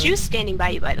Oh, she was standing by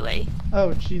you, by the way. Oh,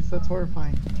 jeez, that's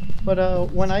horrifying.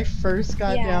 But when I first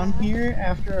got Yeah. down here,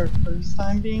 after our first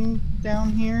time being down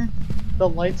here, the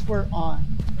lights were on.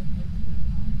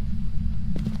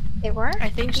 They were? I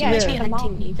think she Yeah, might I be turned them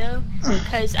hunting on. me, though.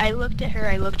 Because I looked at her,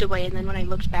 I looked away, and then when I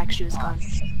looked back, she was gone.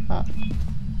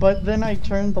 But then I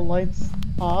turned the lights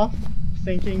off,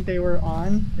 thinking they were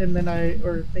on, and then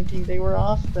thinking they were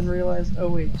off, then realized, oh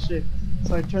wait, shit.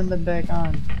 So I turned them back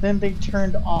on. Then they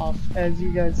turned off as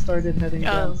you guys started heading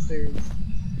Oh. downstairs.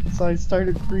 So I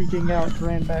started freaking out,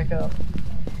 ran back up.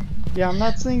 Yeah, I'm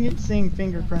not seeing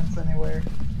fingerprints anywhere.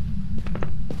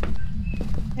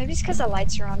 Maybe it's because the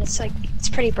lights are on. It's like, it's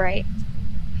pretty bright.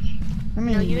 I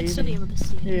mean, No, you would still be maybe. able to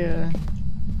see it. Yeah.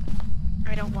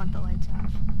 I don't want the lights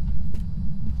off.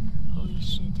 Holy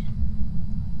shit.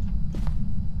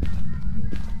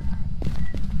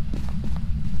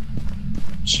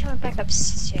 She went back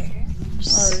upstairs.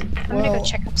 Alright, I'm gonna well- go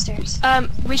check upstairs.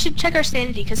 We should check our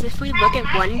sanity, because if we look at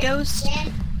one ghost,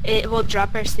 it will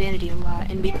drop our sanity a lot,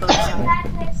 and we both saw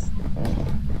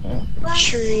it.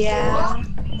 True, yeah.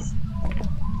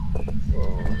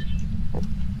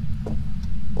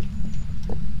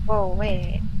 Whoa,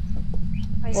 wait.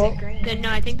 Why is Well- it green? Then, no,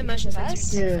 I think the motion Is it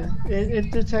sensor. us? Yeah,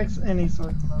 it detects any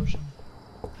sort of motion.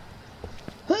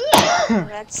 Oh,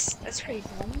 that's pretty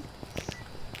cool.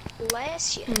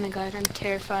 Bless you. Oh my god, I'm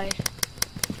terrified.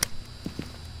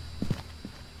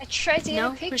 I tried to get No,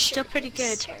 a we're picture. still pretty It's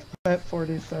good. terrible. At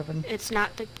 47. It's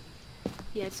not the...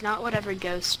 Yeah, it's not whatever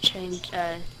ghost changed,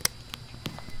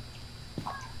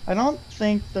 I don't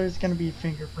think there's gonna be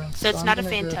fingerprints. So it's I'm not a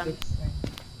gonna grab phantom. this thing.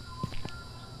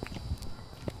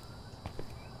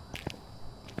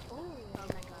 Ooh, Oh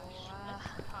my gosh.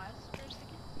 Pause for a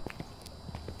second.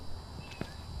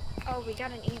 Oh, we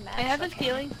got an EMF. I have a okay.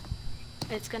 feeling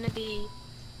it's gonna be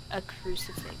a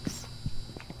crucifix.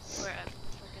 Or a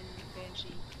fucking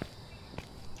banshee.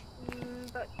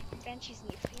 banshees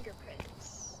need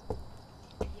fingerprints.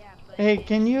 Yeah, but Hey,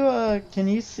 can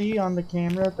you see on the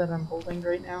camera that I'm holding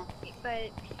right now?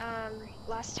 But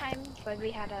last time when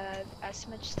we had a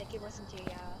smudge stick, it wasn't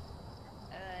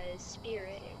a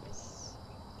spirit. It was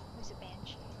a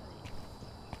banshee.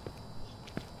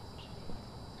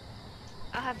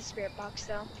 I'll have the spirit box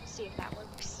though. See if that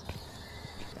works.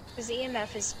 Because the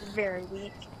EMF is very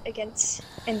weak against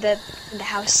in the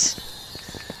house.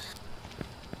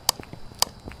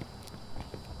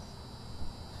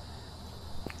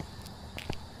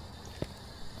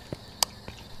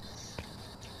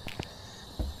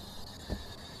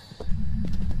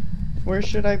 Where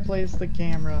should I place the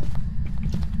camera?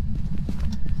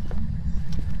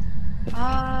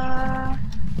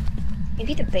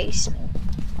 Maybe the basement.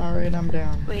 Alright, I'm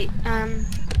down. wait, I'm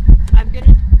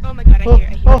gonna. Oh my god, I hear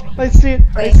it. I see it!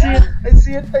 I Wait, see it! I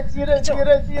see it! I see it! I see it!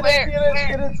 I see it! I where- see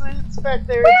it! I see it! It's back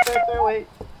there! It's back there! Wait.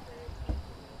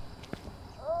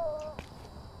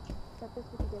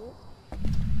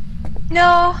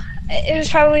 No, it was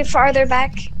probably farther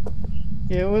back.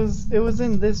 It was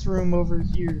in this room over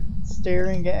here,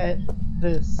 staring at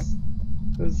this.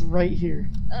 It was right here.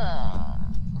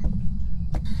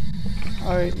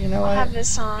 Alright, you know I'll what? have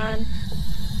this on.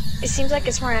 It seems like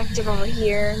it's more active over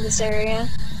here in this area.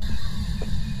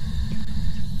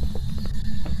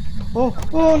 Oh,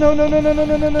 oh no no no no no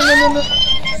no no no no no no.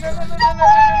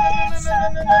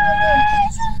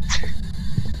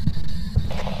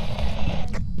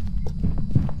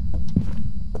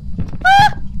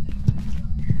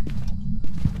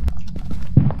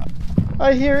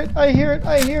 I hear it, I hear it,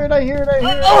 I hear it, I hear it, I hear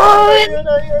it, I hear it,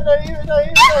 I hear it, I hear it, I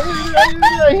hear it, I hear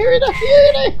it, I hear it, I hear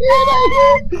it, I hear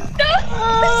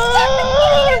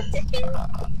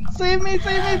it, Save me,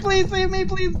 please, please, please,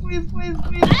 please,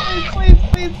 please,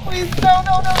 please, please, no,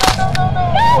 no, no, no, no, no,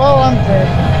 no. Well, I'm dead.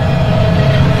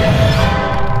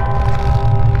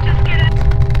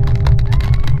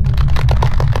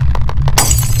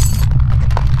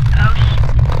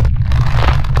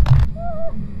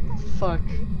 Fuck.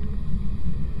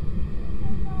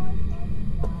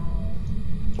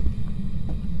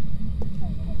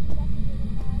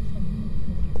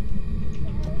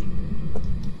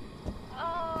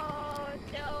 Oh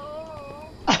no.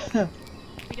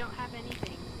 We don't have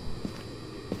anything.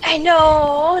 I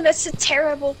know, that's a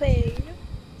terrible thing.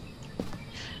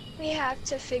 We have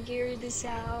to figure this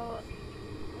out.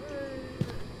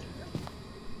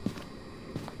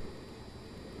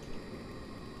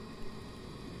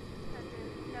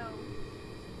 No.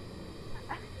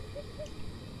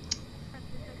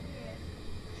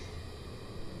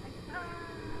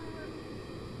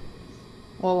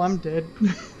 Well, I'm dead.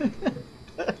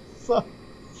 That sucks.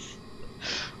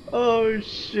 Oh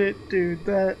shit, dude,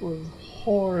 that was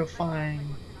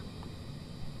horrifying.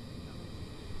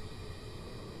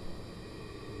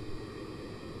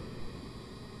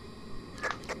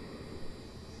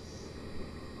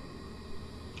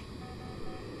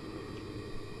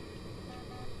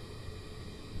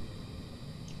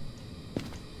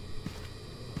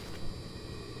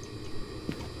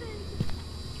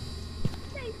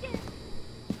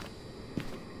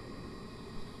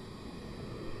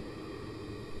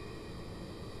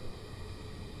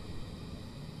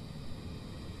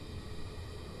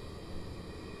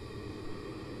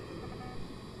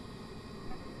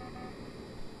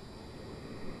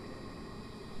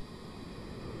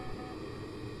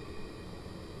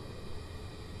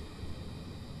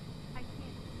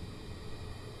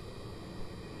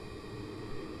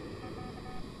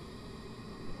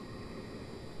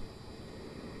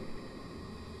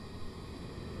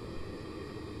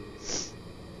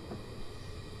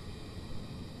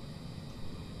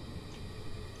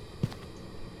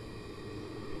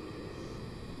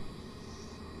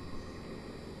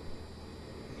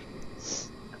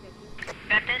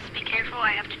 Bepis, be careful.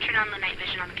 I have to turn on the night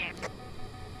vision on the camera.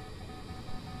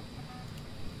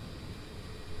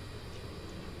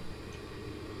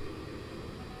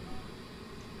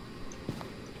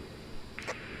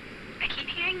 I keep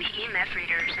hearing the EMF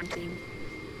reader or something.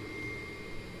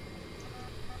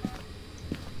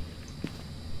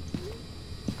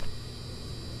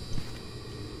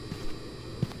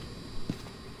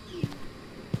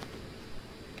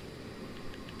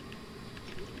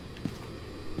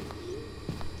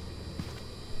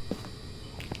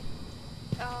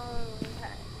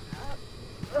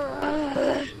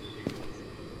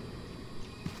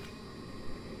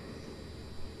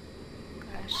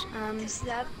 Gosh, Is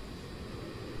that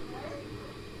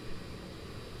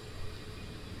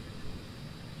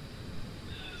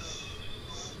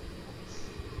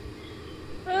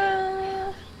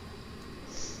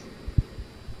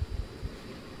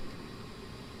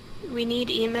We need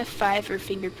EMF 5 or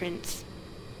fingerprints.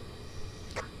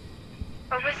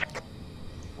 What was it?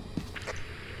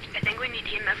 I think we need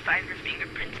EMF 5 or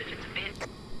fingerprints if it's a bin.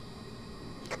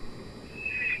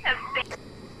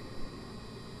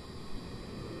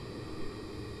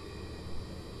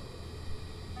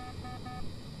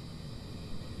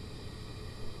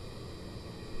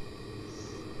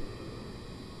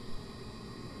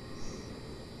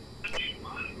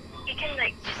 You can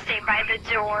like just stay by the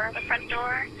door, the front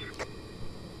door.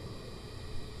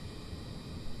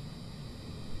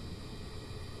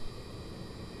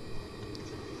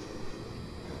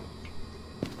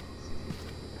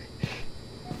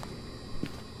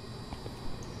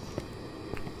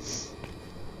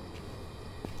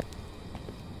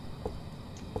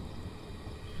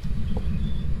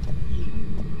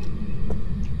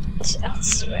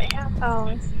 Elsewhere.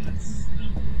 Oh.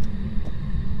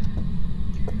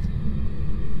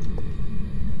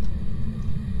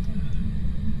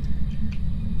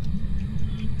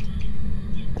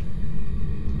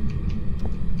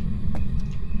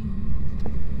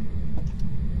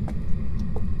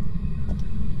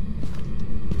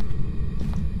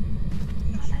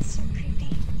 Oh, that's so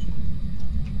creepy.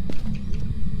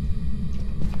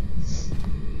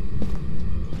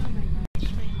 Oh my gosh,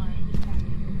 my heart is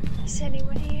pounding. Is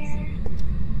anyone here?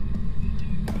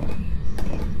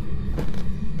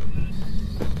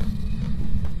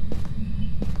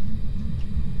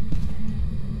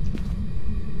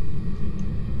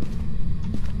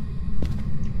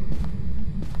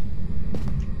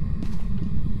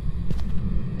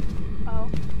 Oh.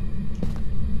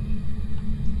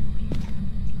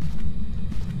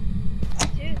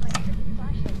 Dude, my freaking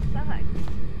flashlight sucks.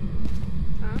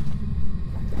 Huh?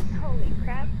 Holy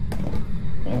crap.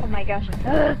 Oh my gosh.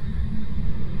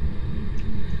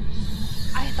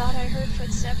 I thought I heard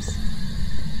footsteps.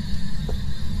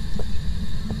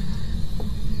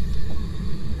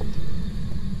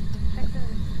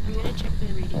 I'm gonna check the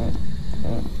reading.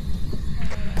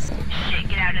 Shit,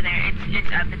 Get out of there.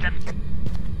 It's up, it's up.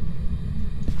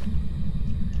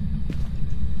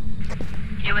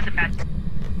 It was about to...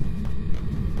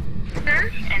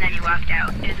 And then you walked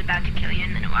out. It was about to kill you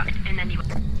and then it walked, and then you...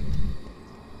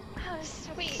 Oh,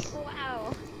 sweet.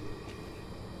 Wow.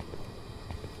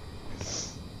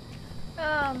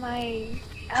 Oh my.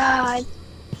 I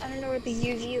don't know where the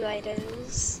UV light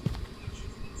is.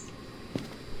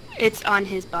 It's on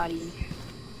his body.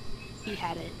 He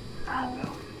had it.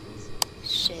 Oh.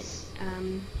 Shit.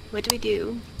 What do we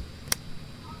do?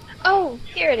 Oh,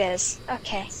 here it is.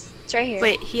 Okay. It's right here.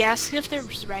 Wait, he asked if there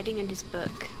was writing in his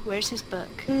book. Where's his book?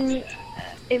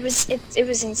 It was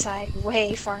inside,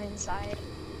 way far inside.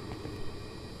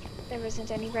 There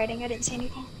wasn't any writing. I didn't see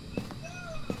anything.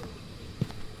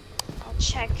 I'll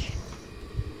check.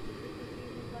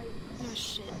 Oh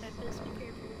shit, that does be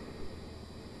careful.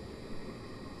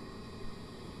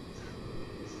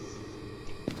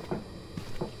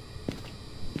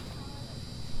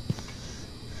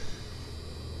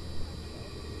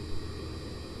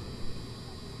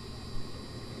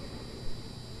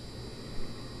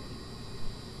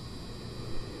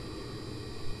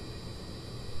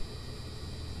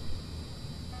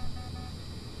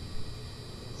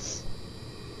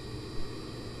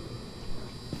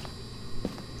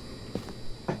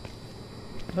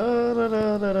 Da, da,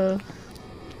 da, da, da.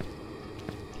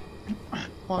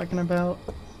 Walking about,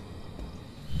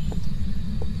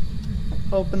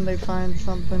 hoping they find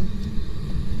something.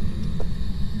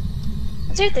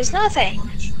 Dude, there's nothing.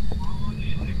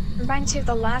 Reminds me of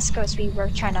the last ghost we were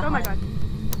trying to hunt. Oh my god.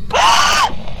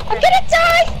 I'm gonna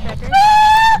die! That it?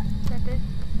 Ah! That it?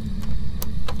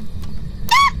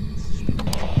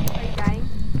 Are you dying?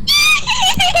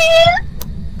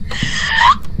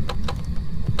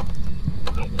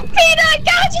 Peanut,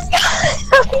 God, just go!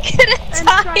 I'm gonna I'm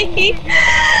die! trying to get you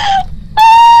Ah,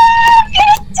 I'm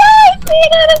gonna die,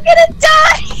 Peanut! I'm gonna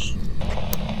die!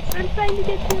 I'm trying to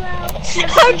get you out.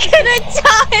 I'm gonna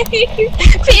die!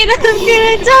 Peanut, I'm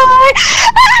gonna die!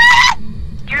 Ah!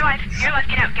 You're alive. You're alive.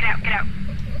 Get out. Get out. Get out.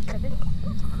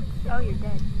 Oh, you're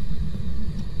dead.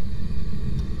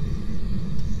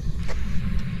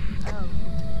 Oh.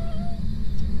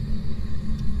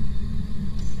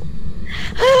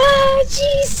 Oh,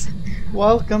 jeez!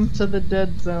 Welcome to the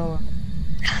dead zone.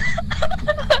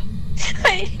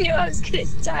 I knew I was gonna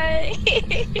die.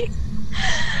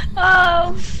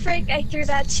 Oh, frick, I threw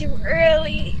that too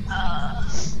early. Oh,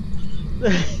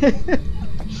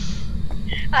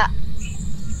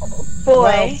 boy.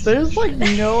 Well, there's like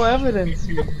no evidence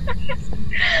here.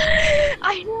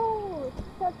 I know! It's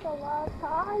such a long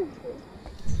time.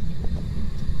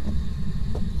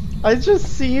 I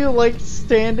just see you like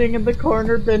standing in the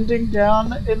corner bending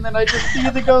down, and then I just see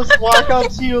the ghost walk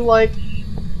up to you like,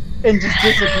 and just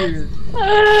disappear.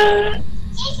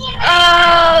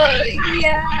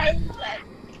 Yeah.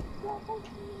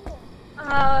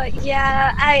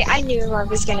 Yeah, I knew I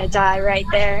was gonna die right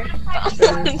there.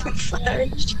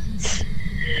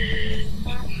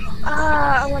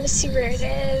 I want to see where it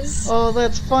is. Oh,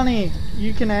 that's funny.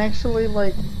 You can actually,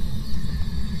 like...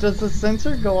 Does the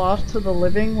sensor go off to the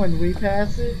living when we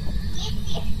pass it?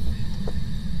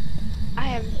 I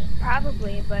am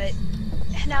probably, but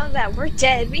now that we're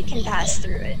dead, we can pass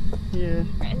through it. Yeah.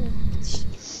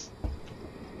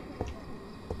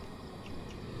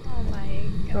 Oh my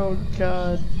god. Oh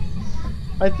god.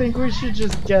 I think we should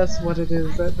just guess what it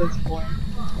is at this point.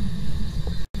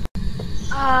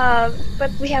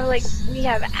 But we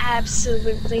have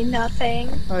absolutely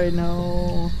nothing. I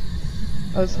know.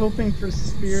 I was hoping for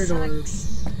spirit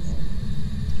orbs.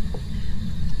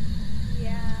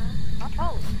 Yeah.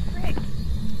 Oh, frick.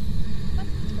 What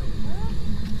the world?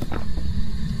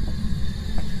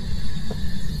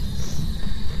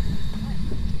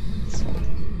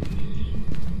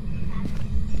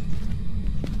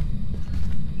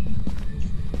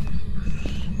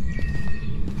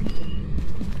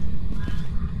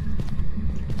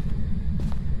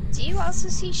 Do you also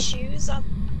see shoes up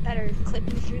that are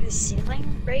clipping through the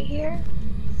ceiling right here?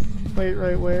 Wait,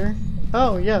 right where?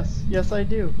 Oh, yes. Yes, I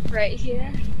do. Right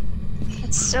here.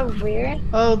 That's so weird.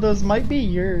 Oh, those might be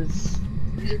yours.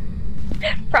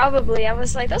 Probably. I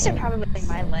was like, those are probably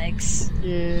my legs.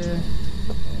 Yeah.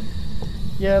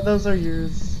 Yeah, those are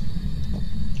yours.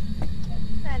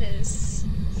 That is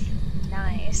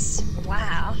nice.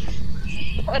 Wow.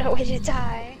 What a way to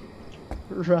die.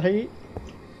 Right?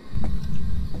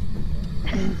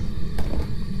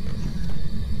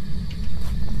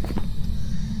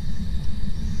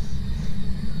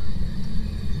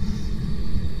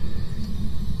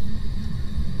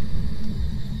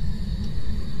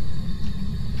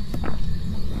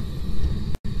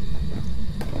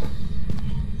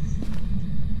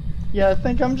 Yeah, I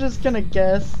think I'm just gonna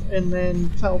guess and then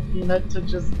tell Peanut to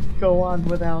just go on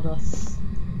without us.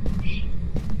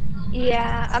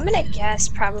 Yeah, I'm gonna guess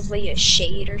probably a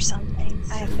shade or something.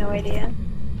 I have no idea.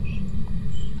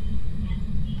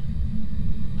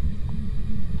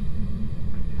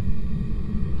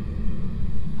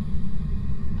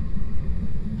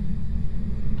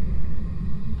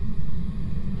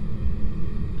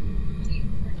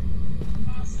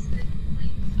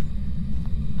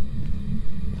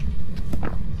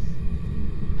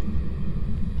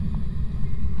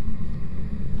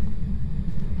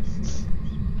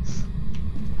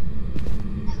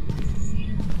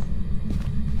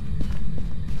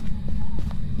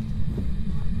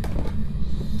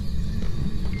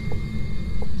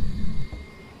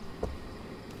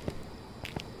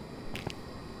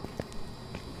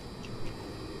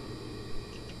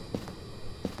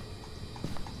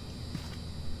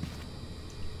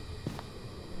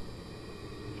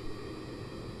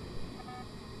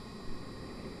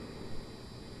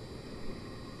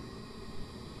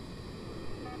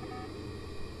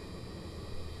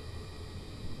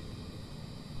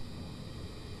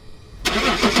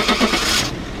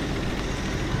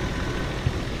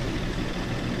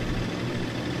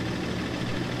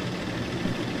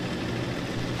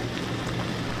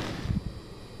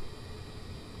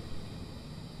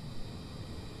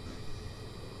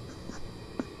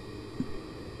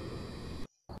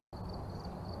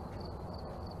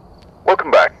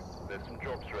 Welcome back. There's some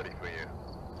jobs ready for you.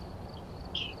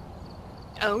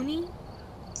 Oni?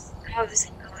 I was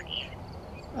Oni.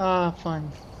 Ah, fun.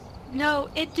 No,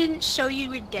 it didn't show you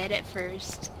were dead at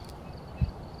first.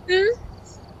 Hmm?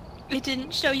 It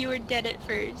didn't show you were dead at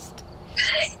first.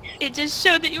 It just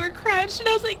showed that you were crouched, and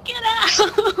I was like, get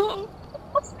out!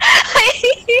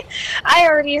 I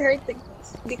already heard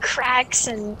the cracks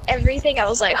and everything. I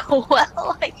was like,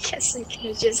 well, I guess I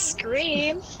can just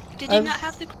scream. Did you not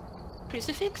have the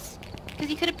crucifix? Because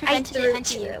you could have prevented it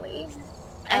hunting you. Early.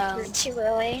 I threw it too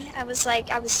early. I was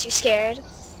too scared.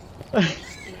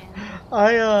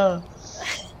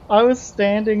 I was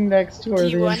standing next to her Do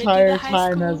you the wanna do entire the high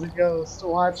time school? as a ghost,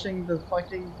 watching the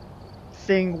fucking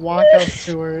thing walk up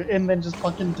to her and then just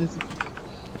fucking disappear.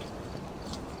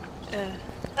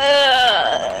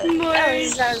 That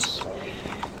Morsh. was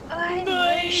Hi,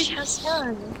 Morsh. How's it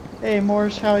going? Hey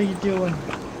Morsh, how you doing?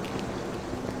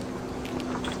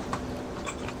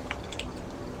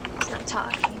 He's not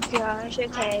talking. Gosh,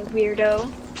 okay, weirdo.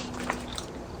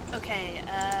 Okay,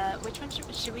 which one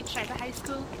should we try the high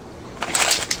school?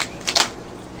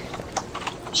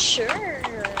 Sure.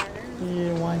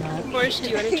 Yeah, why not? Morsh, do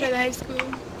you want to try the high school?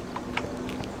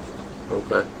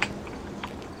 Okay.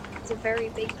 It's a very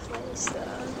big place,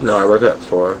 though. No, I work at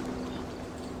 4.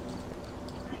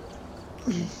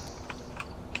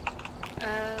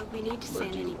 We need But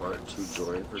sanity do you want to points.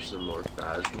 join for some more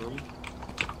Phasmo?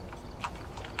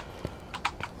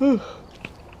 Alright.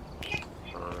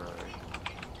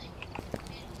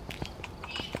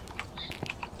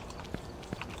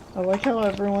 I like how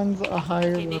everyone's a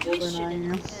higher Okay, maybe level we than I shouldn't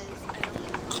am. because I don't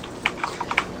know.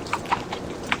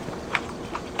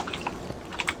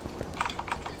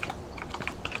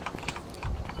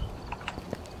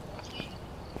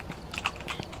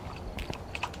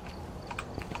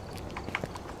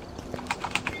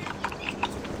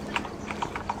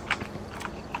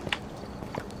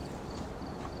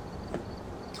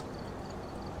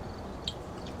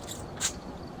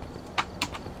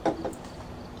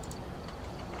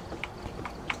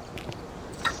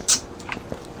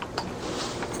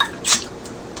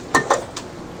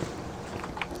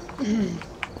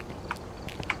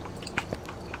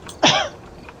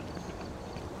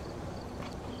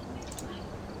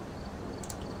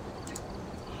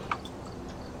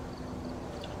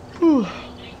 Whew.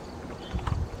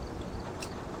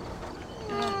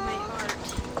 My heart.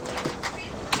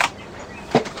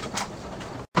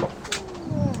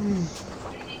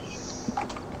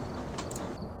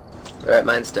 Alright,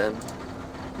 mine's done.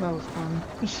 That was fun.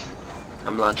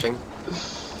 I'm launching.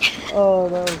 Oh,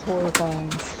 that was horrifying.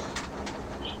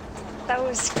 That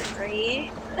was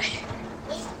great.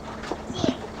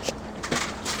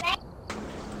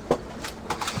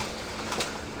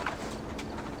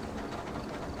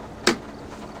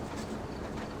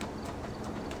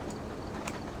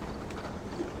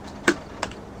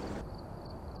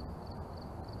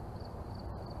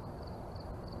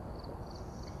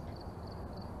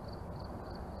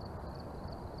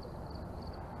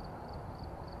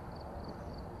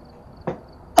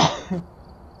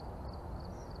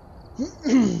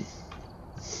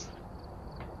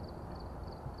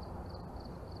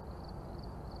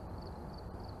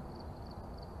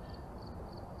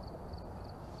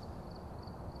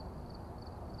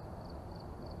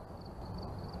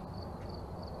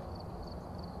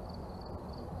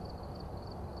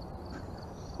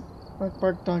 Bark,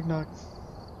 bark, dog, dog.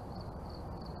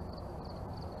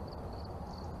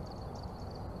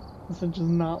 Is it just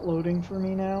not loading for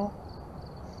me now?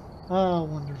 Oh,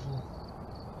 wonderful.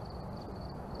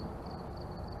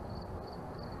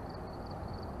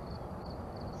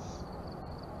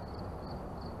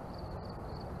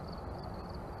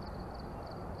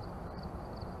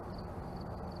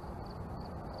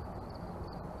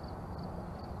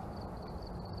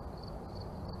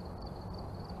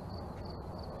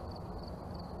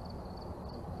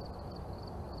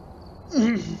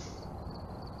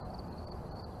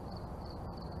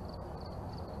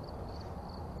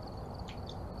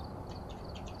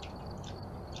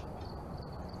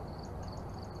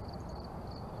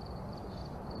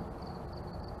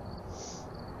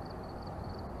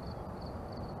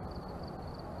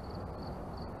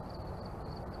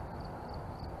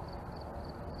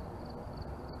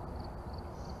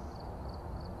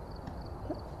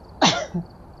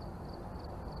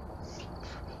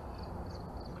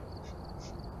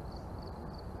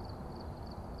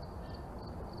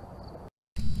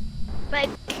 Like,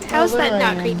 how's there that I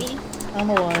not am. creepy? I'm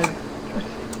alive.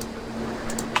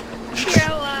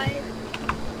 You're alive.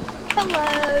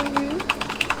 Hello.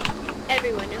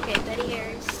 Everyone, okay, Betty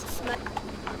Harris, smudge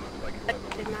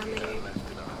thermometer,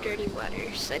 dirty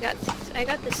waters. I got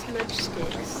the smudge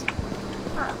sticks.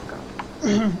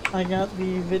 I got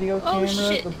the video Oh camera,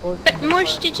 shit! the book. But and the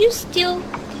Morse, flash. did you steal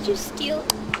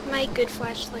my good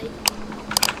flashlight?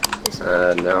 This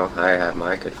one. No, I have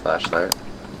my good flashlight.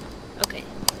 Okay.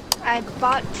 I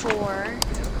bought 4.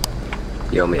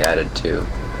 You only added 2.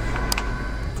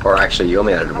 Or actually, you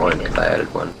only added 1 because I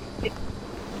added 1. It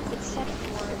said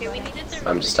 4. Okay, we needed the.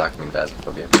 I'm just talking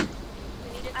Phasmophobia.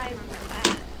 We needed I,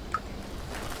 the.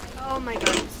 Oh my god,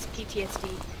 this is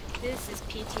PTSD. This is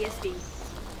PTSD.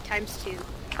 Times 2.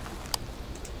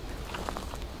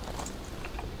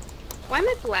 Why am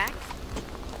I black?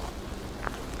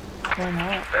 Why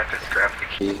not? That just grab the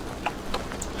key.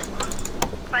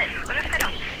 but what if I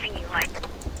don't see, like...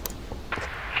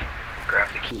 Grab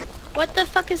the key. What the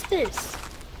fuck is this?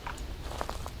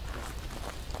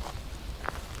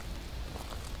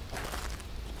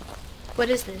 What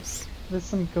is this? There's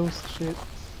some ghost shit.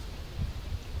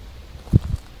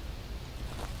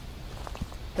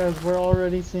 Guys, we're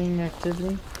already seeing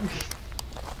activity.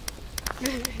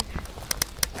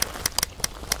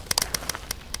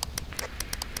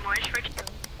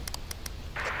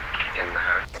 In the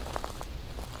house.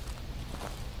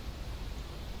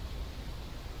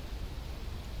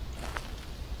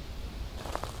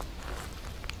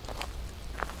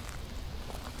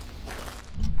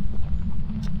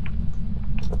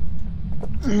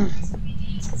 I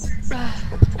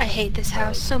hate this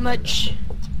house so much.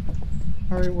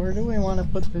 Alright, where do we want to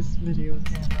put this video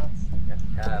camera?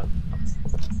 Yeah.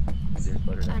 Just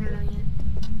put it I up don't there. know yet.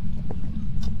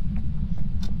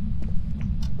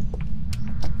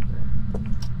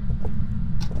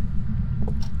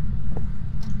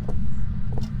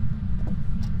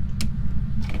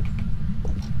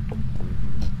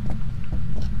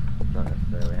 Not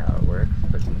necessarily how it works,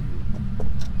 but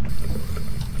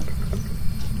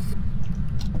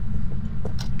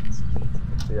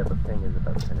see that the thing is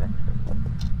about connection.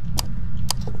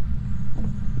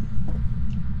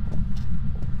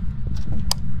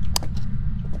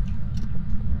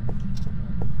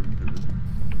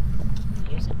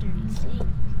 Here's a dirty sink.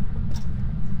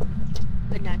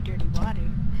 But not dirty water.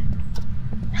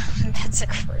 That's a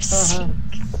gross.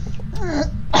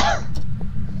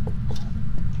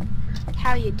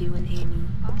 How you doing, Amy?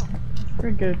 Oh.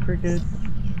 Pretty good, pretty good.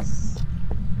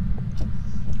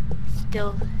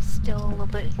 Still a little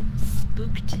bit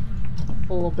spooked.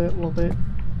 A little bit,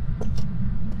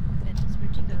 Bettis,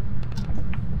 where'd you go?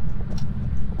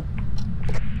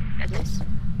 Bettis?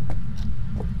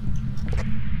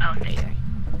 Oh, there you are.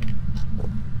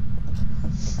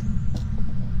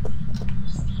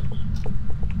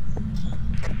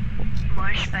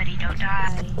 Marsh, buddy, don't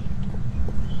die.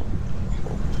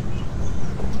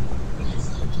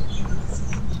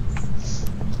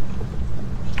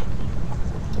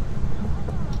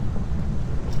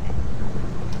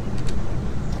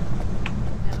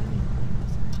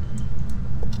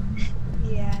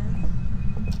 Yeah.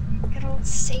 Good old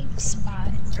safe spot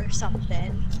or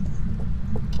something.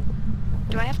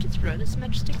 Do I have to throw the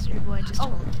smudge sticks or will I just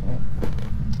hold it?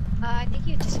 I think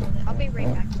you just hold it. I'll be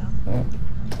right back though.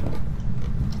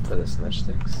 For the smudge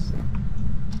sticks.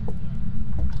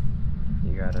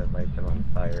 You gotta light them on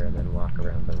fire and then walk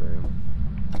around the room.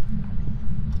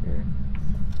 Here.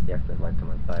 You have to light them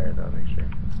on fire though, make sure.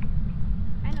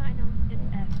 I know. It's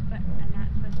F, but I'm not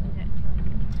supposed to do that until I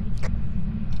need to, right?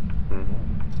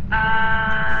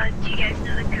 Mm-hmm. Do you guys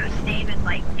know the ghost name and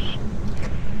like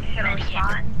it'll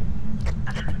respond?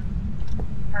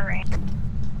 Alright.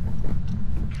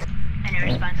 And it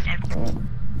responds to everything.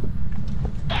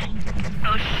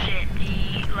 Oh shit, the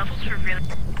levels were really...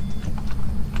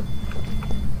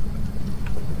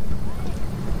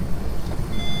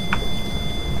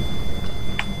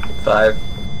 Five.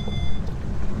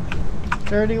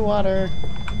 Dirty water.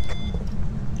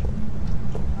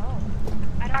 Oh.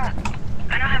 I don't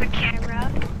have a camera.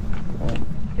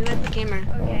 Who has the camera?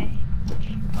 Okay.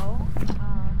 Oh.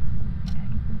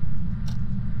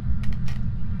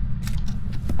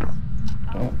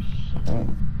 Okay. Oh shit.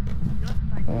 Not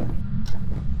fine.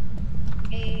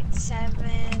 8,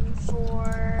 7,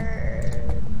 4.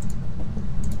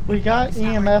 We got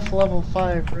EMF level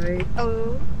 5, right?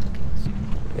 Oh.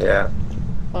 Yeah.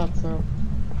 Thought so.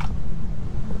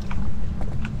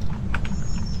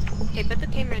 Okay, put the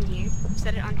camera in here.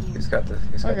 Set it on here. Who's got the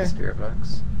Okay. spirit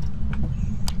box?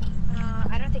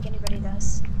 I don't think anybody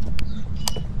does.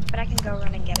 But I can go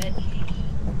run and get it.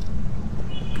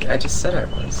 Yeah, I just said I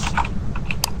was.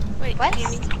 Wait, What?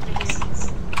 Amy, right here.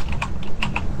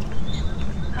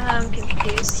 I'm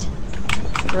confused.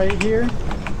 Right here?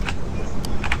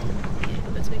 Yeah,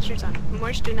 let's make sure it's on.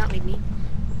 Morsh, do not leave me.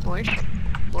 Morsh.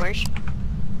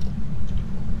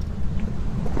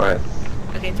 What?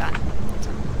 Okay, it's on. It's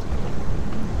on.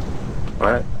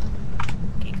 What?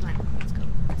 Okay, come on. Let's go.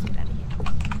 Let's get out of here.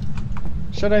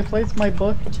 Should I place my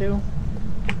book too?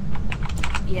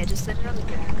 Yeah, just set it on the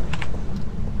ground.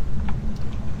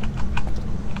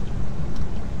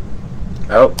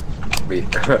 Oh,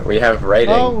 we have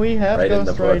writing. Oh, we have right in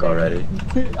the ghost book writing.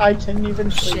 already. I didn't even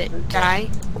place Shit, it. die.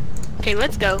 Okay,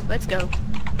 let's go. Let's go.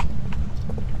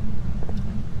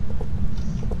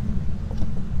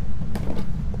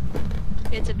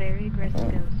 It's a very aggressive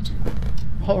ghost.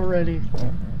 Already.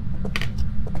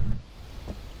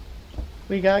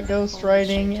 We got ghost Holy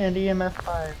writing shit. and EMF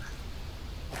 5.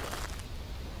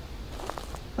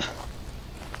 Okay,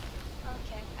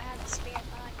 I have the spirit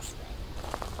box.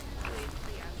 We have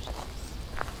 3 options.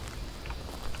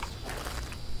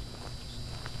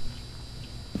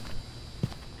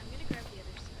 I'm gonna grab the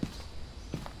other side.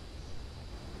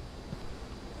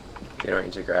 You don't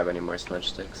need to grab any more smudge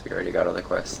sticks. We already got all the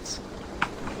quests.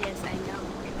 Yes, I know,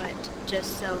 but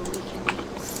just so we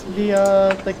can see.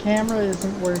 The camera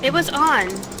isn't working. It was on.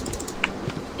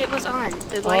 It was on.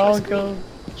 The light I'll was go green.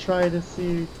 try to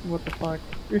see what the fuck.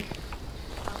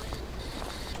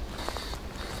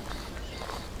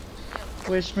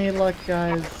 Wish me luck,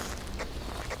 guys.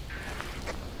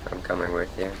 I'm coming with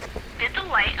you. Did the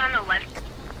light on the left?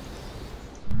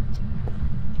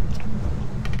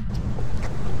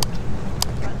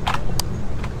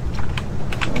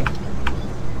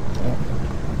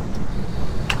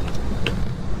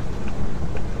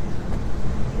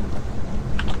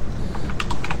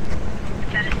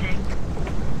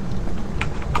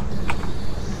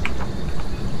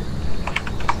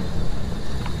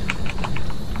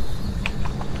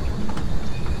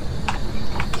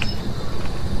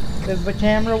 Is the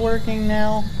camera working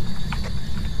now?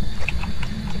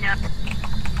 No.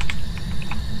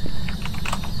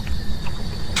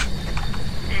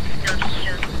 It still just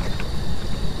shows.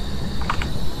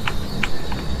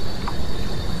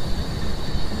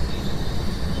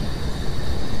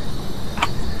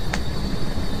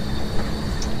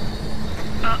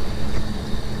 Oh.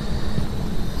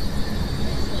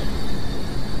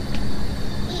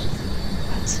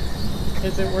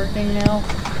 Is it working now?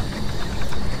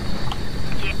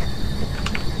 Yeah.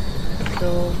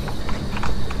 So,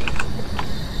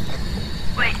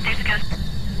 Wait, there's a ghost.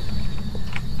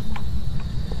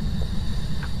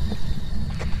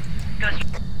 Ghost.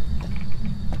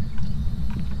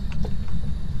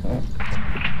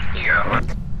 Yeah.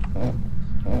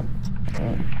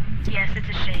 Yes, it's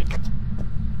a shade.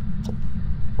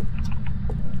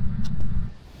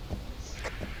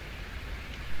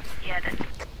 Yeah, that's.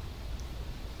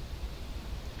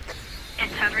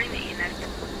 It's hovering the Enoch.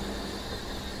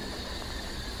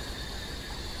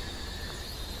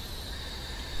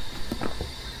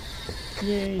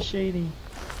 yay, shady.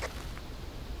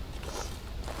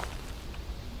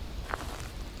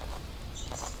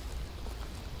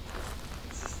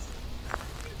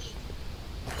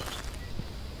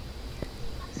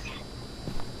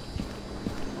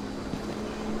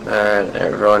 Alright,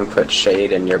 everyone put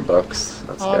shade in your books.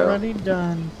 Let's Already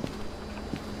done.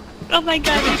 Oh my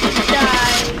god, we just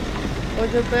died.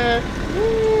 Look at that.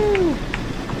 Woo!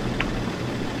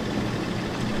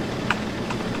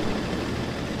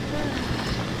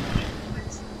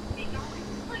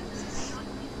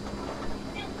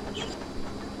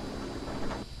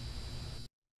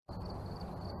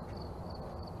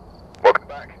 Welcome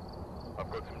back. I've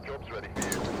got some jobs ready for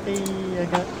you. Hey, I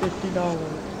got $50.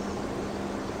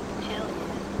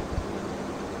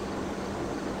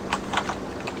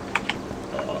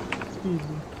 Hell Excuse me. go.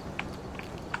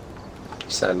 You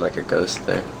sound like a ghost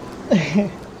there. yeah.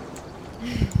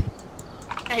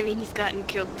 I mean, he's gotten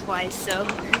killed twice, so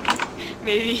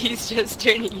maybe he's just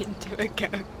turning into a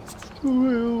ghost.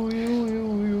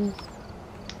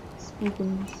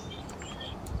 Spookums.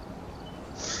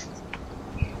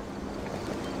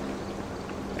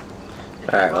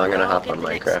 Alright, well, I'm gonna I'll hop get on the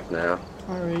next- Minecraft now.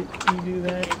 Alright, you do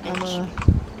that.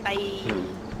 Bye.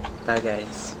 Bye,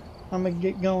 guys. I'm gonna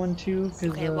get going too, cause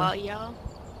Okay, well, y'all.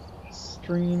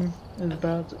 stream is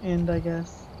about to end, I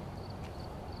guess.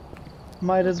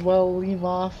 Might as well leave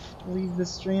the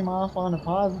stream off on a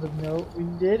positive note. We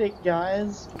did it,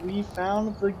 guys. We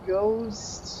found the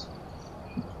ghost.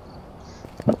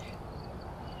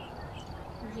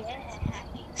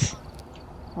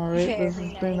 Alright, this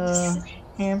has been a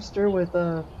hamster with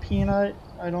a peanut.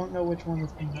 I don't know which one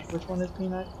is peanut. Which one is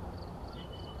peanut?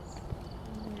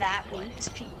 That one is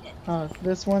peanut.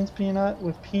 This one's peanut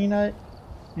with peanut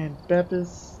and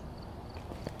Beppis.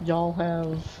 Y'all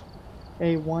have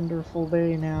a wonderful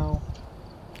day now.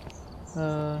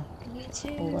 Me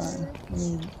too. Hold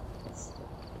on.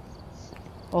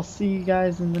 I'll see you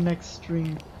guys in the next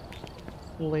stream.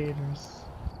 Laters.